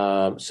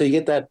so you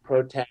get that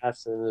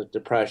protest and the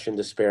depression,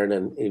 despair, and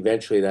then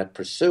eventually that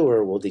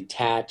pursuer will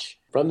detach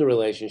from the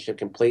relationship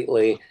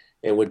completely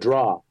and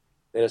withdraw.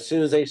 And as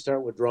soon as they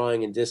start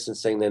withdrawing and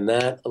distancing, then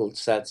that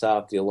sets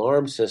off the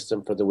alarm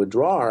system for the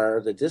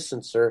withdrawer, the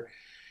distancer.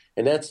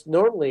 And that's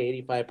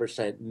normally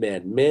 85%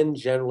 men. Men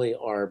generally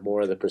are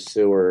more the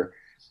pursuer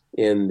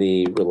in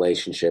the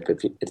relationship,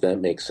 if that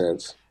makes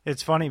sense.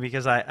 It's funny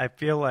because I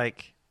feel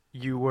like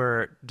you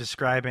were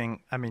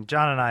describing,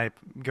 John and I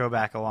go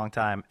back a long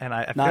time, and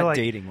I feel like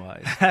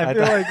dating-wise. I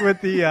feel like with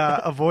the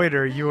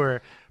avoider, you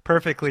were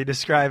perfectly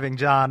describing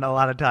John a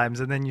lot of times,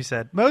 and then you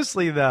said,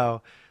 mostly,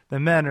 though, the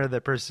men are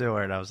the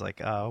pursuer, and I was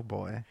like, oh,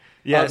 boy.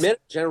 Yes. Men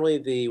are generally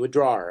the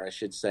withdrawer, I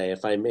should say,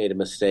 if I made a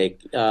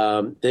mistake.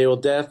 They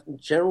will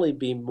generally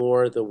be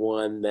more the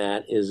one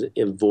that is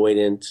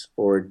avoidant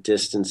or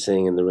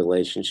distancing in the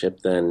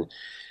relationship than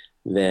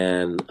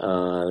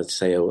let's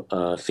say,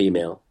 a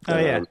female. Oh,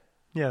 yeah.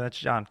 Yeah, that's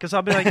John. Because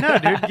I'll be like, no,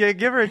 dude,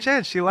 give her a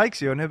chance. She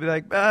likes you. And he'll be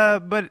like,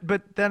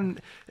 but then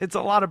it's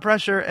a lot of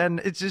pressure, and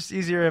it's just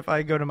easier if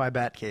I go to my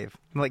bat cave.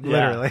 Like,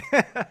 literally.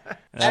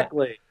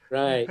 Exactly.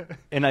 Right.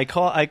 And I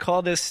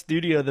call this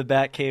studio the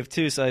Bat Cave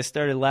too, so I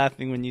started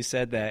laughing when you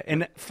said that.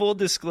 And full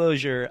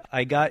disclosure,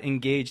 I got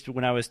engaged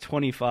when I was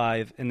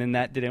 25, and then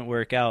that didn't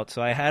work out.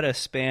 So I had a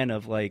span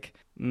of like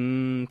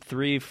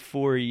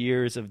 3-4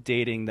 years of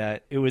dating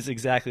that it was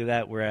exactly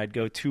that, where I'd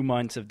go 2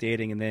 months of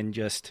dating and then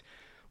just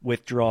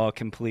withdraw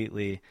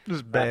completely.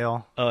 Just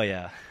bail. Oh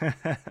yeah.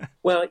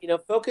 Well,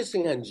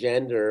 focusing on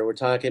gender, we're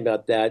talking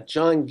about that.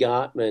 John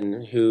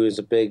Gottman, who is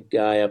a big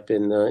guy up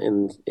in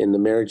the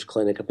marriage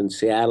clinic up in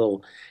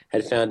Seattle,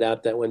 had found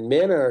out that when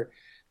men are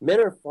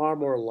far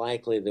more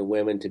likely than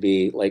women to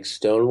be like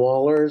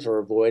stonewallers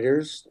or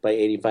avoiders by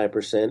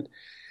 85%.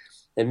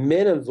 And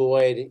men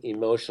avoid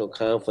emotional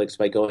conflicts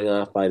by going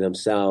off by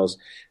themselves.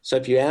 So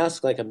if you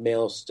ask like a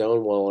male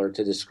stonewaller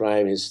to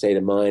describe his state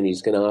of mind,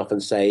 he's going to often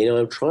say,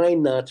 I'm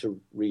trying not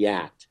to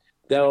react.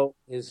 Though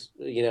his,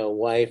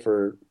 wife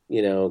or,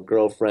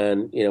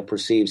 girlfriend,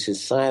 perceives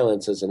his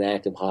silence as an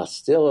act of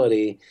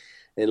hostility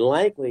and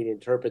likely to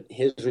interpret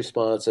his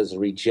response as a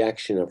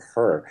rejection of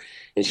her.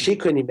 And she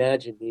couldn't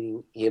imagine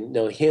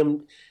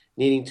him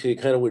needing to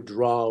kind of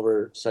withdraw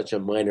over such a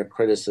minor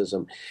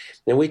criticism.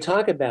 And we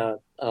talk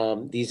about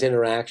these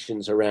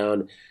interactions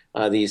around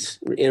these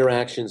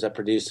interactions that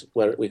produce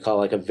what we call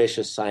like a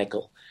vicious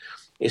cycle,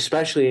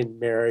 especially in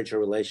marriage or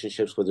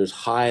relationships where there's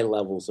high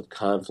levels of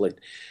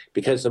conflict.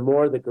 Because the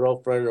more the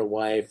girlfriend or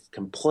wife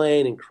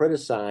complain and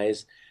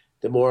criticize,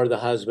 the more the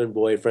husband,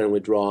 boyfriend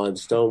withdraw and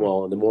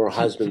stonewall. And the more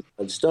husbands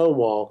and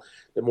stonewall,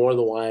 the more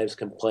the wives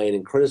complain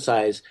and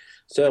criticize.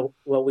 So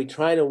what we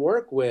try to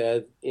work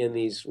with in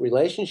these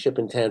relationship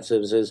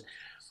intensives is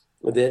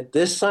that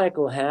this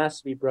cycle has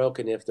to be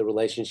broken if the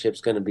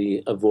relationship's going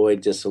to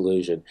avoid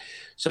disillusion.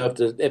 So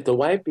if the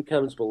wife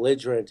becomes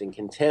belligerent and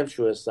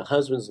contemptuous, the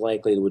husband's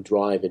likely to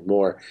withdraw even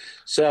more.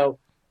 So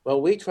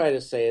what we try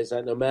to say is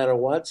that no matter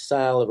what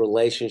style of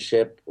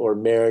relationship or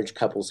marriage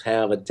couples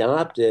have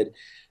adopted,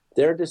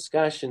 their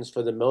discussions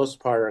for the most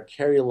part are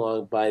carried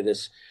along by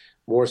this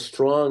more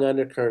strong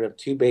undercurrent of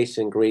two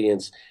basic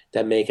ingredients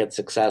that make it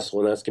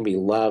successful, and that's going to be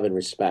love and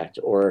respect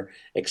or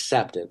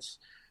acceptance.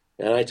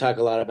 And I talk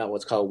a lot about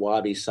what's called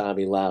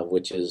wabi-sabi love,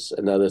 which is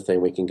another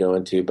thing we can go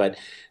into. But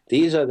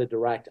these are the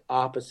direct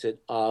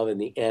opposite of and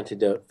the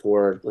antidote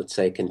for, let's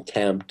say,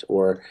 contempt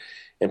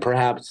and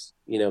perhaps,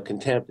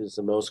 contempt is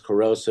the most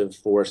corrosive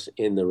force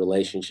in the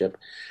relationship.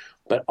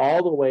 But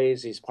all the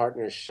ways these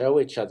partners show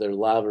each other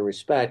love and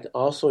respect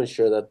also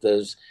ensure that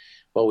there's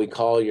what we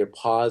call your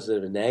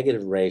positive and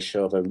negative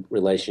ratio of a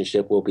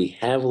relationship will be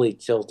heavily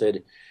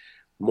tilted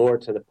more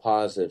to the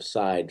positive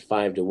side,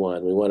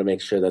 5-1. We want to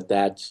make sure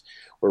that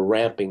we're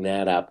ramping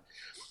that up.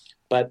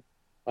 But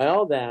by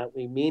all that,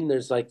 we mean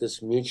there's like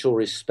this mutual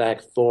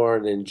respect for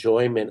and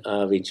enjoyment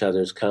of each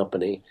other's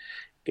company.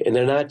 And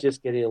they're not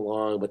just getting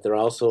along, but they're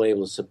also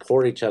able to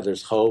support each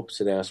other's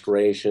hopes and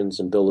aspirations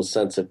and build a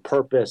sense of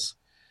purpose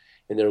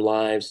in their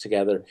lives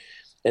together.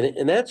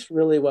 And that's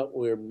really what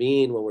we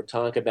mean when we're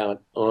talking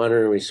about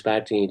honoring and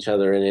respecting each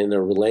other. And in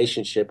a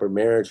relationship or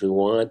marriage, we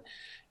want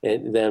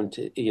them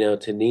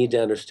to need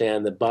to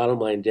understand the bottom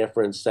line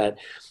difference that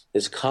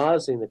is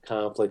causing the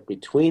conflict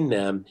between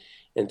them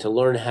and to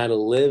learn how to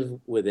live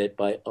with it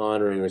by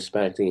honoring and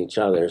respecting each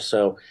other.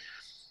 So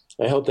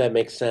I hope that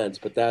makes sense.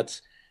 But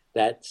that's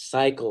that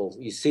cycle.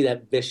 You see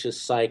that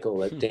vicious cycle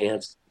that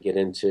dance get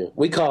into.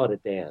 We call it a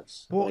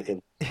dance. Well, like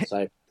a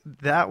cycle.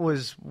 That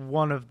was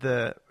one of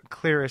the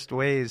clearest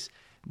ways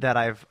that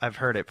I've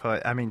heard it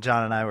put. I mean,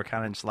 John and I were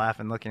kind of just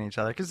laughing, looking at each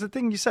other, because the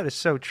thing you said is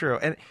so true.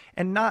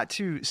 And not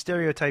to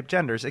stereotype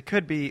genders. It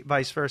could be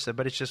vice versa,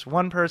 but it's just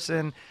one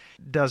person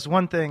does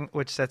one thing,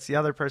 which sets the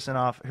other person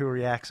off, who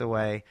reacts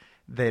away.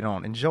 They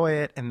don't enjoy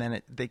it, and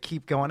then they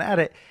keep going at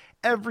it.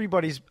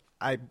 Everybody's,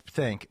 I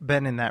think,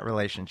 been in that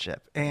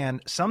relationship.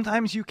 And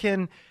sometimes you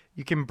can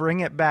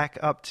bring it back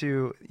up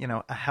to,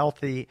 a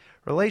healthy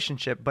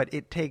relationship, but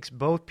it takes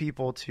both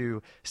people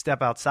to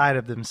step outside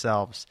of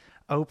themselves,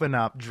 open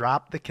up,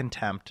 drop the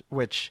contempt,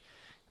 which,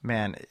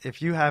 man, if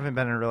you haven't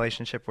been in a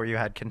relationship where you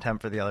had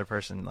contempt for the other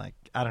person, like,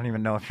 I don't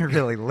even know if you're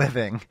really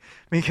living,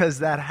 because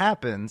that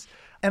happens.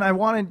 And I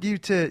wanted you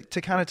to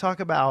kind of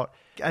talk about,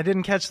 I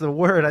didn't catch the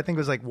word, I think it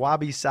was like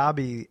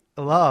wabi-sabi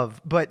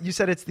love, but you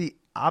said it's the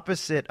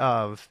opposite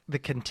of the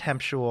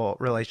contemptual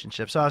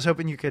relationship. So I was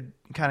hoping you could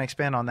kind of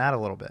expand on that a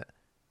little bit.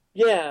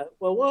 Yeah,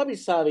 well, Wabi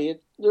Sabi,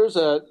 there was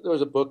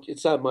a book.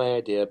 It's not my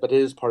idea, but it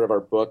is part of our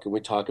book, and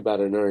we talk about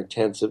it in our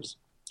intensives.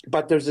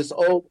 But there's this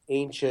old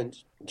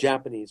ancient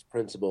Japanese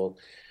principle,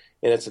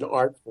 and it's an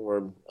art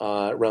form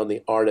around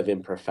the art of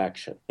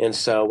imperfection. And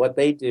so what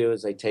they do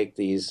is they take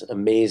these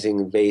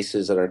amazing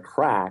vases that are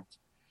cracked,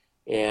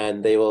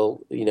 and they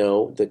will,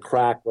 the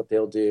crack, what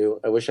they'll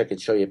do, I wish I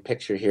could show you a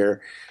picture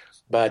here,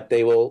 but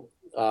they will,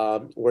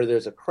 where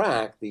there's a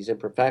crack, these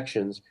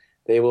imperfections,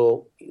 they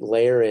will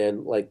layer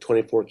in like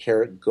 24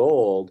 karat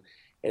gold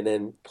and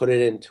then put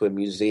it into a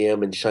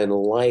museum and shine a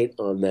light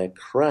on that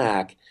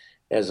crack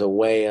as a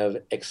way of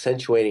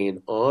accentuating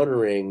and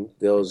honoring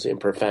those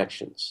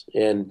imperfections.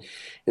 And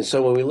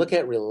so when we look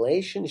at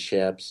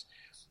relationships,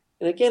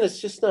 and again, it's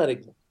just not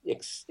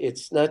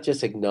it's not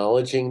just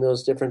acknowledging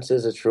those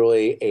differences. It's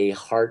really a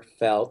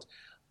heartfelt,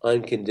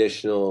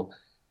 unconditional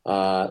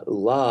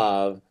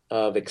love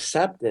of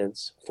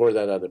acceptance for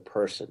that other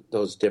person,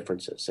 those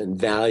differences, and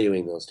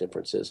valuing those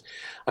differences.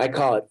 I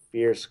call it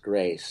fierce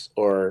grace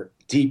or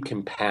deep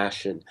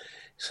compassion.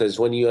 Because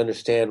when you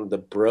understand the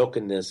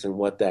brokenness and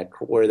where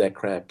that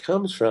crack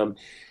comes from,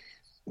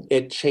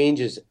 it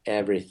changes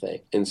everything.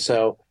 And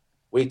so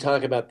we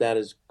talk about that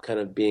as kind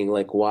of being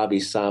like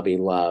wabi-sabi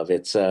love.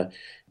 It's a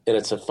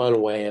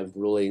fun way of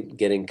really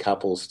getting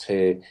couples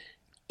to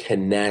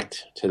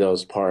connect to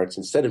those parts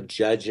instead of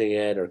judging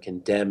it or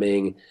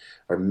condemning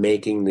or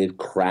making the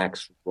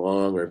cracks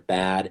wrong or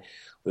bad.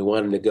 We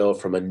want them to go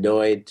from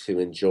annoyed to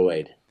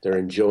enjoyed. They're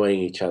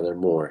enjoying each other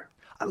more.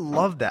 I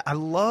love that. I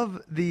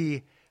love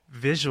the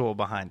visual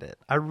behind it.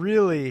 I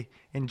really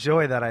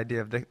enjoy that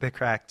idea of the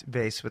cracked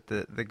vase with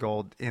the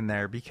gold in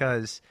there,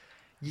 because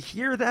you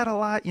hear that a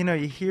lot. You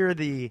hear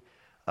the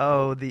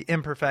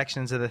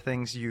imperfections of the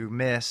things you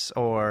miss,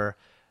 or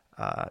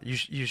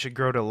you should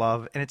grow to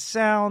love. And it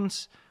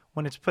sounds,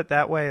 when it's put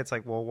that way, it's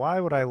like, well, why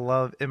would I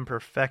love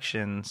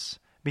imperfections?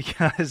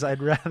 Because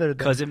I'd rather...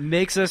 Because it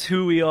makes us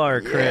who we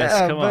are, Chris.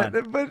 Yeah, Come on.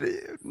 But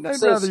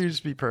I'd rather you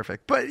just be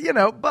perfect. But,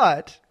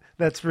 but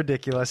that's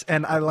ridiculous.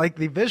 And I like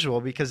the visual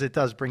because it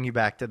does bring you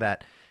back to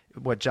that,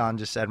 what John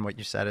just said and what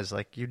you said is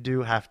like, you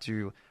do have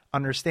to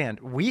understand.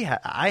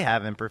 I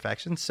have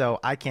imperfections, so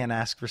I can't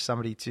ask for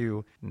somebody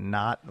to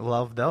not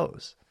love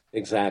those.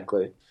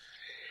 Exactly.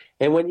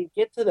 And when you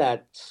get to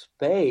that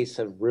space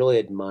of really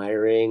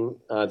admiring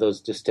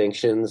those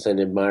distinctions and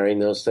admiring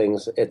those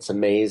things, it's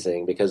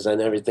amazing, because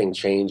then everything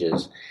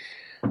changes.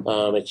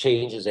 It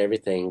changes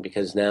everything,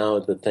 because now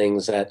the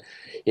things that,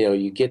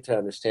 you get to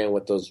understand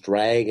what those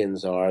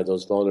dragons are,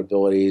 those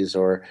vulnerabilities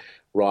or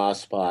raw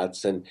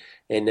spots, and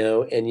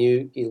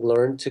you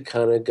learn to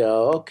kind of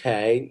go,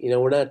 okay,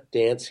 we're not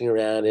dancing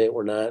around it,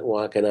 we're not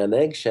walking on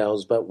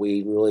eggshells, but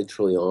we really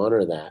truly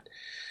honor that.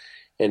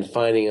 And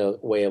finding a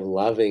way of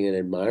loving and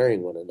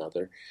admiring one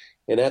another.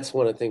 And that's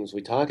one of the things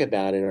we talk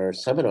about in our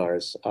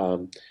seminars.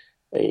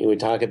 We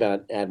talk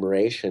about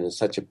admiration. It's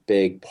such a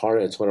big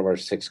part. It's one of our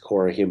 6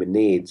 core human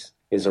needs,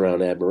 is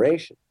around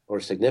admiration or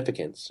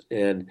significance.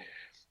 And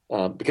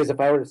because if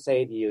I were to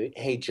say to you,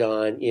 hey,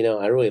 John,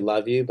 I really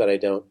love you, but I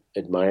don't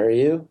admire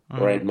you,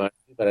 or I admire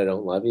you, but I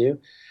don't love you,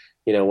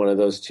 one of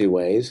those two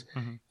ways,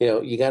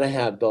 you got to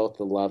have both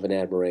the love and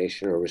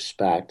admiration or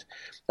respect.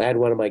 I had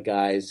one of my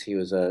guys, he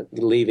was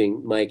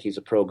leaving, Mike, he's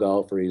a pro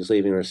golfer. He was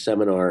leaving our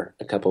seminar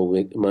a couple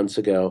of months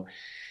ago.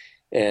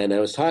 And I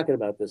was talking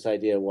about this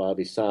idea of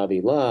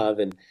wabi-sabi love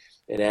and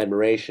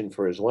admiration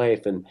for his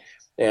wife. And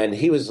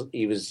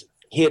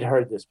he had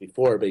heard this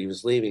before, but he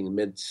was leaving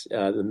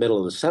the middle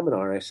of the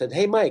seminar. I said,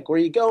 hey, Mike, where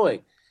are you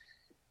going?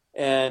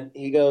 And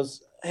he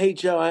goes, hey,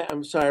 Joe,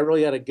 I'm sorry, I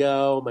really got to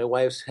go. My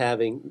wife's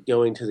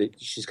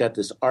she's got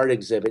this art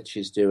exhibit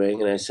she's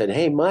doing. And I said,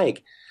 hey,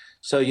 Mike,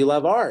 so you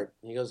love art?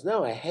 And he goes,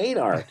 no, I hate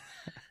art.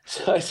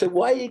 So I said,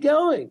 why are you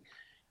going?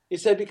 He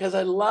said, because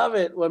I love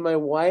it when my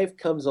wife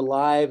comes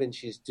alive and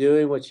she's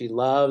doing what she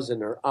loves,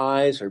 and her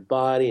eyes, her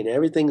body, and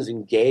everything's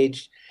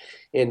engaged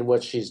in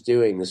what she's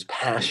doing, this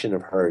passion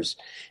of hers.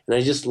 And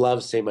I just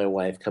love seeing my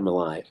wife come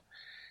alive.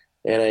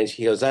 And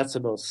he goes, that's the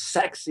most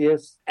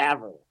sexiest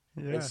ever.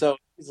 Yeah. And so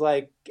he's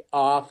like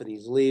off and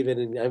he's leaving,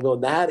 and I'm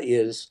going, that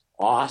is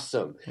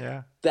awesome.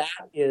 Yeah.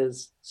 That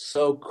is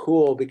so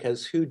cool,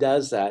 because who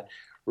does that?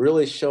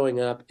 Really showing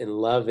up and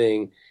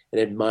loving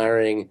and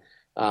admiring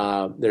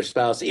their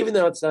spouse, even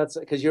though it's not,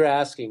 because you're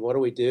asking, what do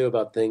we do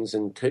about things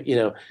and,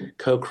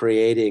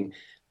 co-creating?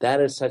 That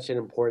is such an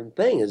important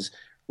thing, is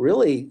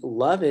really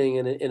loving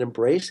and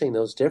embracing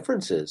those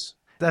differences.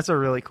 That's a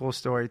really cool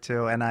story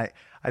too. And I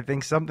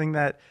think something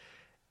that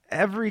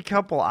every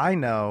couple I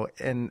know,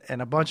 and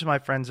a bunch of my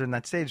friends are in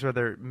that stage where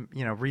they're,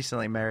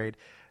 recently married,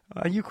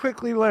 you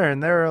quickly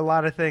learn there are a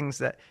lot of things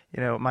that,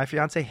 my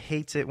fiance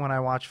hates it when I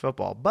watch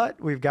football, but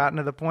we've gotten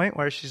to the point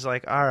where she's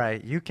like, all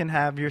right, you can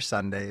have your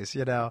Sundays,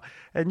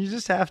 and you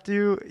just have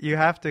to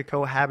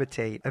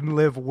cohabitate and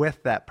live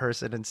with that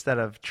person instead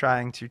of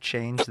trying to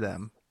change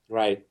them.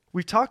 Right.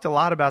 We've talked a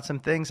lot about some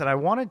things, and I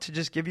wanted to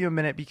just give you a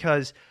minute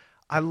because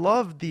I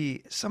love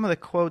some of the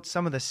quotes,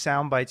 some of the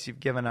sound bites you've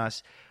given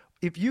us.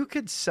 If you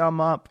could sum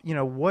up,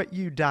 what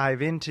you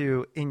dive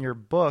into in your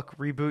book,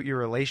 Reboot Your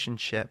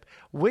Relationship,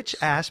 which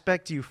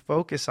aspect do you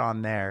focus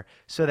on there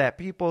so that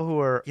people who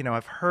are,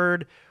 have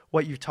heard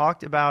what you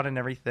talked about and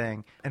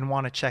everything and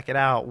want to check it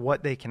out,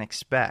 what they can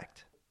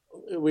expect?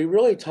 We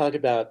really talk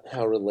about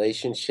how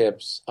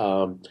relationships,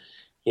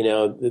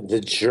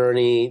 the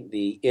journey,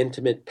 the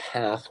intimate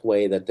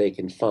pathway that they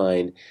can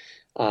find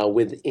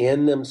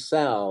within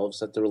themselves,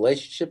 that the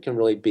relationship can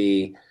really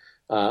be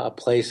a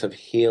place of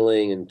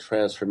healing and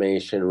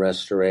transformation,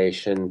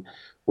 restoration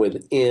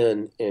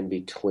within and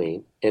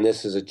between. And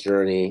this is a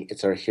journey.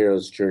 It's our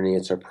hero's journey.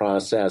 It's our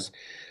process.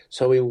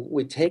 So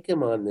we take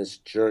them on this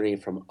journey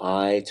from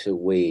I to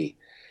we.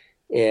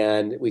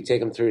 And we take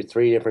them through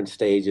 3 different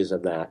stages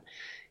of that.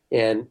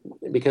 And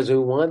because we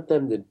want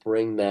them to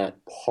bring that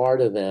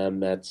part of them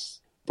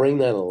that's bring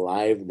that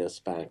aliveness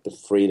back, the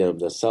freedom,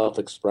 the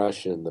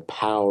self-expression, the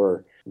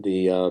power,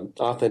 the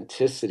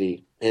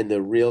authenticity, and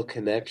the real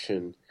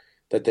connection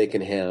that they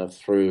can have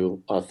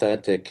through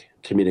authentic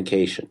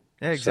communication.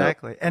 Yeah,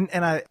 exactly. So,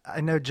 and I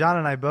know John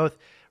and I both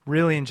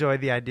really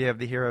enjoyed the idea of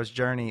the hero's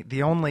journey.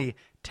 The only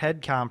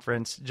TED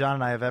conference John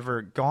and I have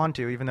ever gone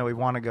to, even though we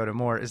want to go to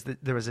more, is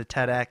that there was a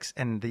TEDx,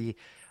 and the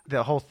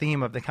whole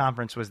theme of the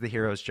conference was the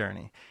hero's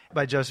journey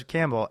by Joseph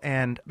Campbell.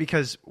 And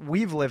because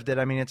we've lived it,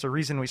 I mean, it's a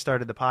reason we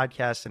started the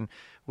podcast, and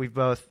we've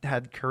both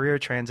had career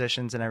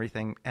transitions and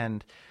everything.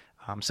 And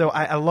so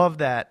I love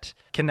that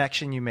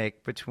connection you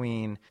make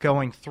between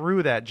going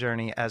through that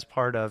journey as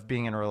part of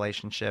being in a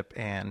relationship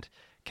and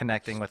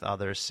connecting with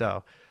others.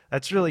 So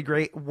that's really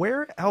great.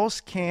 Where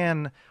else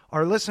can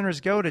our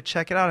listeners go to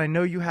check it out? I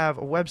know you have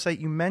a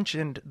website. You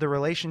mentioned the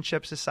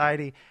Relationship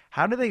Society.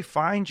 How do they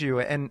find you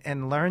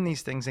and learn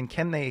these things? And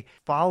can they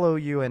follow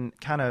you and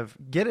kind of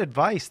get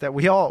advice that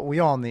we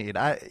all need?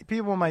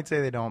 People might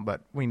say they don't,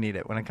 but we need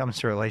it when it comes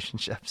to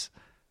relationships.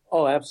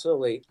 Oh,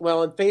 absolutely.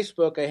 Well, on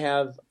Facebook,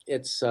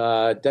 it's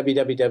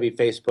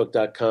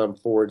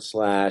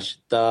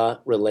www.facebook.com/The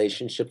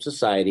Relationship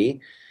Society.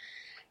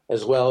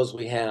 As well as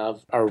we have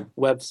our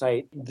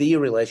website, The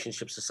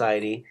Relationship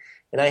Society.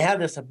 And I have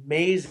this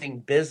amazing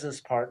business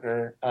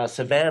partner,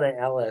 Savannah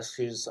Ellis,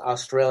 who's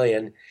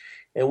Australian,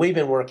 and we've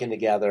been working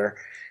together.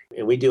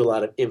 And we do a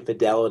lot of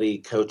infidelity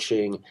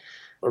coaching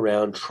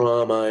around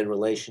trauma and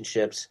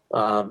relationships.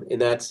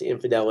 And that's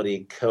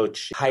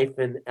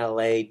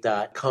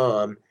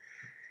infidelitycoach-la.com.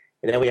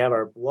 And then we have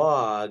our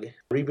blog,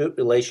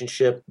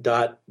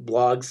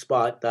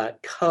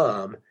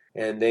 rebootrelationship.blogspot.com.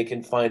 And they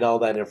can find all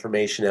that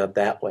information out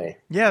that way.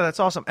 Yeah,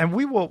 that's awesome. And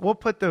we'll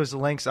put those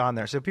links on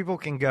there so people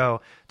can go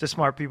to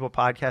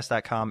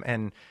smartpeoplepodcast.com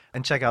and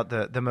check out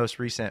the most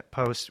recent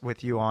post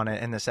with you on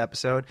it in this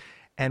episode.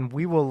 And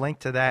we will link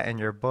to that in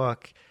your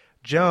book.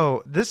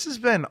 Joe, this has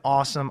been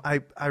awesome.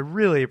 I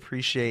really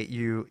appreciate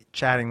you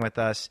chatting with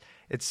us.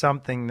 It's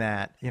something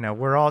that,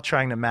 we're all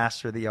trying to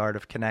master the art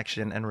of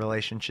connection and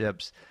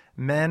relationships.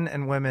 Men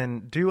and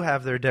women do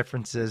have their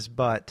differences,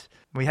 but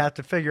we have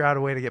to figure out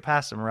a way to get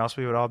past them, or else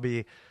we would all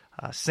be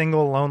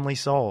single, lonely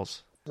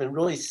souls. And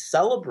really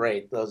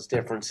celebrate those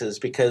differences,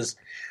 because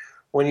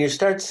when you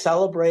start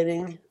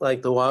celebrating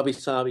like the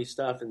wabi-sabi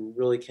stuff and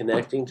really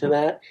connecting to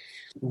that,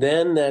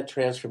 then that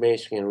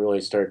transformation can really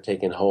start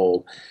taking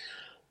hold.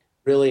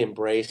 Really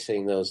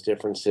embracing those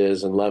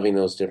differences and loving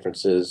those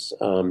differences,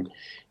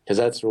 because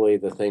that's really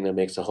the thing that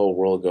makes the whole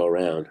world go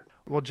around.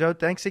 Well, Joe,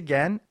 thanks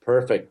again.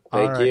 Perfect.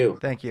 Thank you.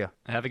 Thank you.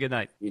 Have a good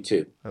night. You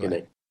too. Bye-bye. Good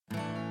night.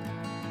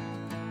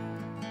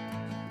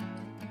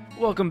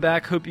 Welcome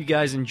back. Hope you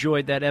guys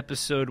enjoyed that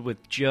episode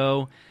with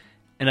Joe.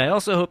 And I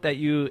also hope that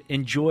you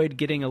enjoyed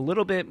getting a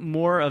little bit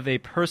more of a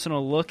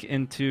personal look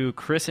into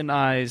Chris and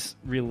I's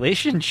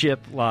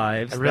relationship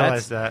lives. I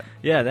realized that.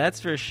 Yeah, that's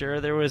for sure.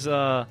 There was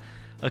a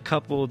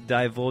couple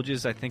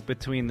divulges, I think,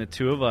 between the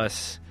two of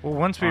us. Well,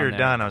 once we were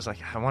done, I was like,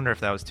 I wonder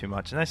if that was too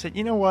much. And I said,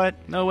 you know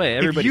what? No way.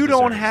 If you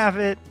don't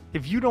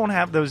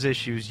have those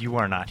issues, you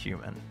are not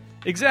human.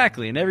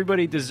 Exactly. And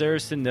everybody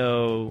deserves to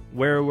know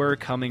where we're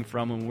coming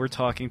from when we're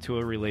talking to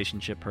a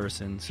relationship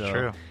person. So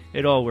True.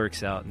 It all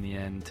works out in the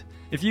end.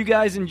 If you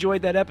guys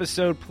enjoyed that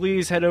episode,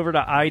 please head over to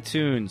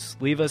iTunes,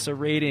 leave us a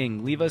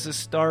rating, leave us a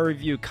star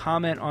review,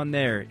 comment on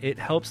there. It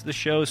helps the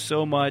show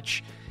so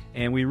much.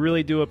 And we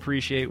really do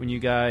appreciate when you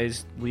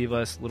guys leave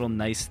us little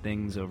nice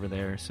things over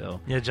there. So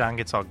yeah, John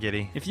gets all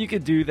giddy. If you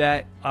could do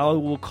that, I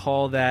will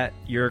call that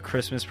your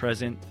Christmas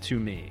present to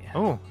me.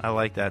 Oh, I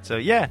like that. So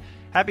yeah,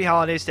 happy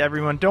holidays to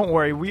everyone. Don't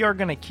worry, we are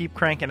going to keep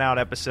cranking out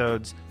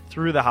episodes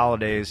through the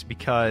holidays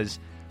because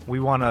we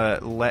want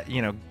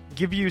to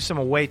give you some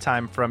away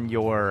time from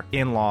your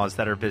in-laws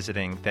that are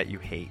visiting that you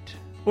hate.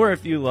 Or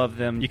if you love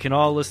them, you can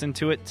all listen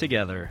to it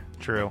together.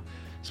 True.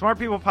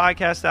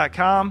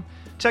 SmartPeoplePodcast.com.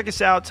 Check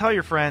us out. Tell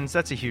your friends.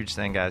 That's a huge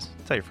thing, guys.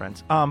 Tell your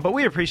friends. But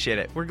we appreciate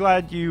it. We're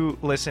glad you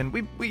listen.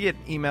 We get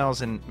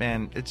emails, and,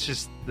 man, it's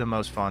just the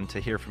most fun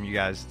to hear from you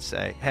guys and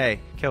say, hey,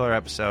 killer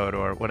episode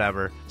or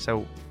whatever.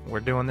 So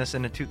we're doing this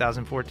into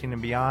 2014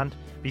 and beyond.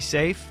 Be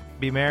safe.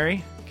 Be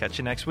merry. Catch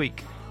you next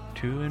week.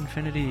 To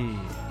infinity.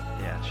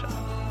 Yeah, shut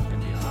up.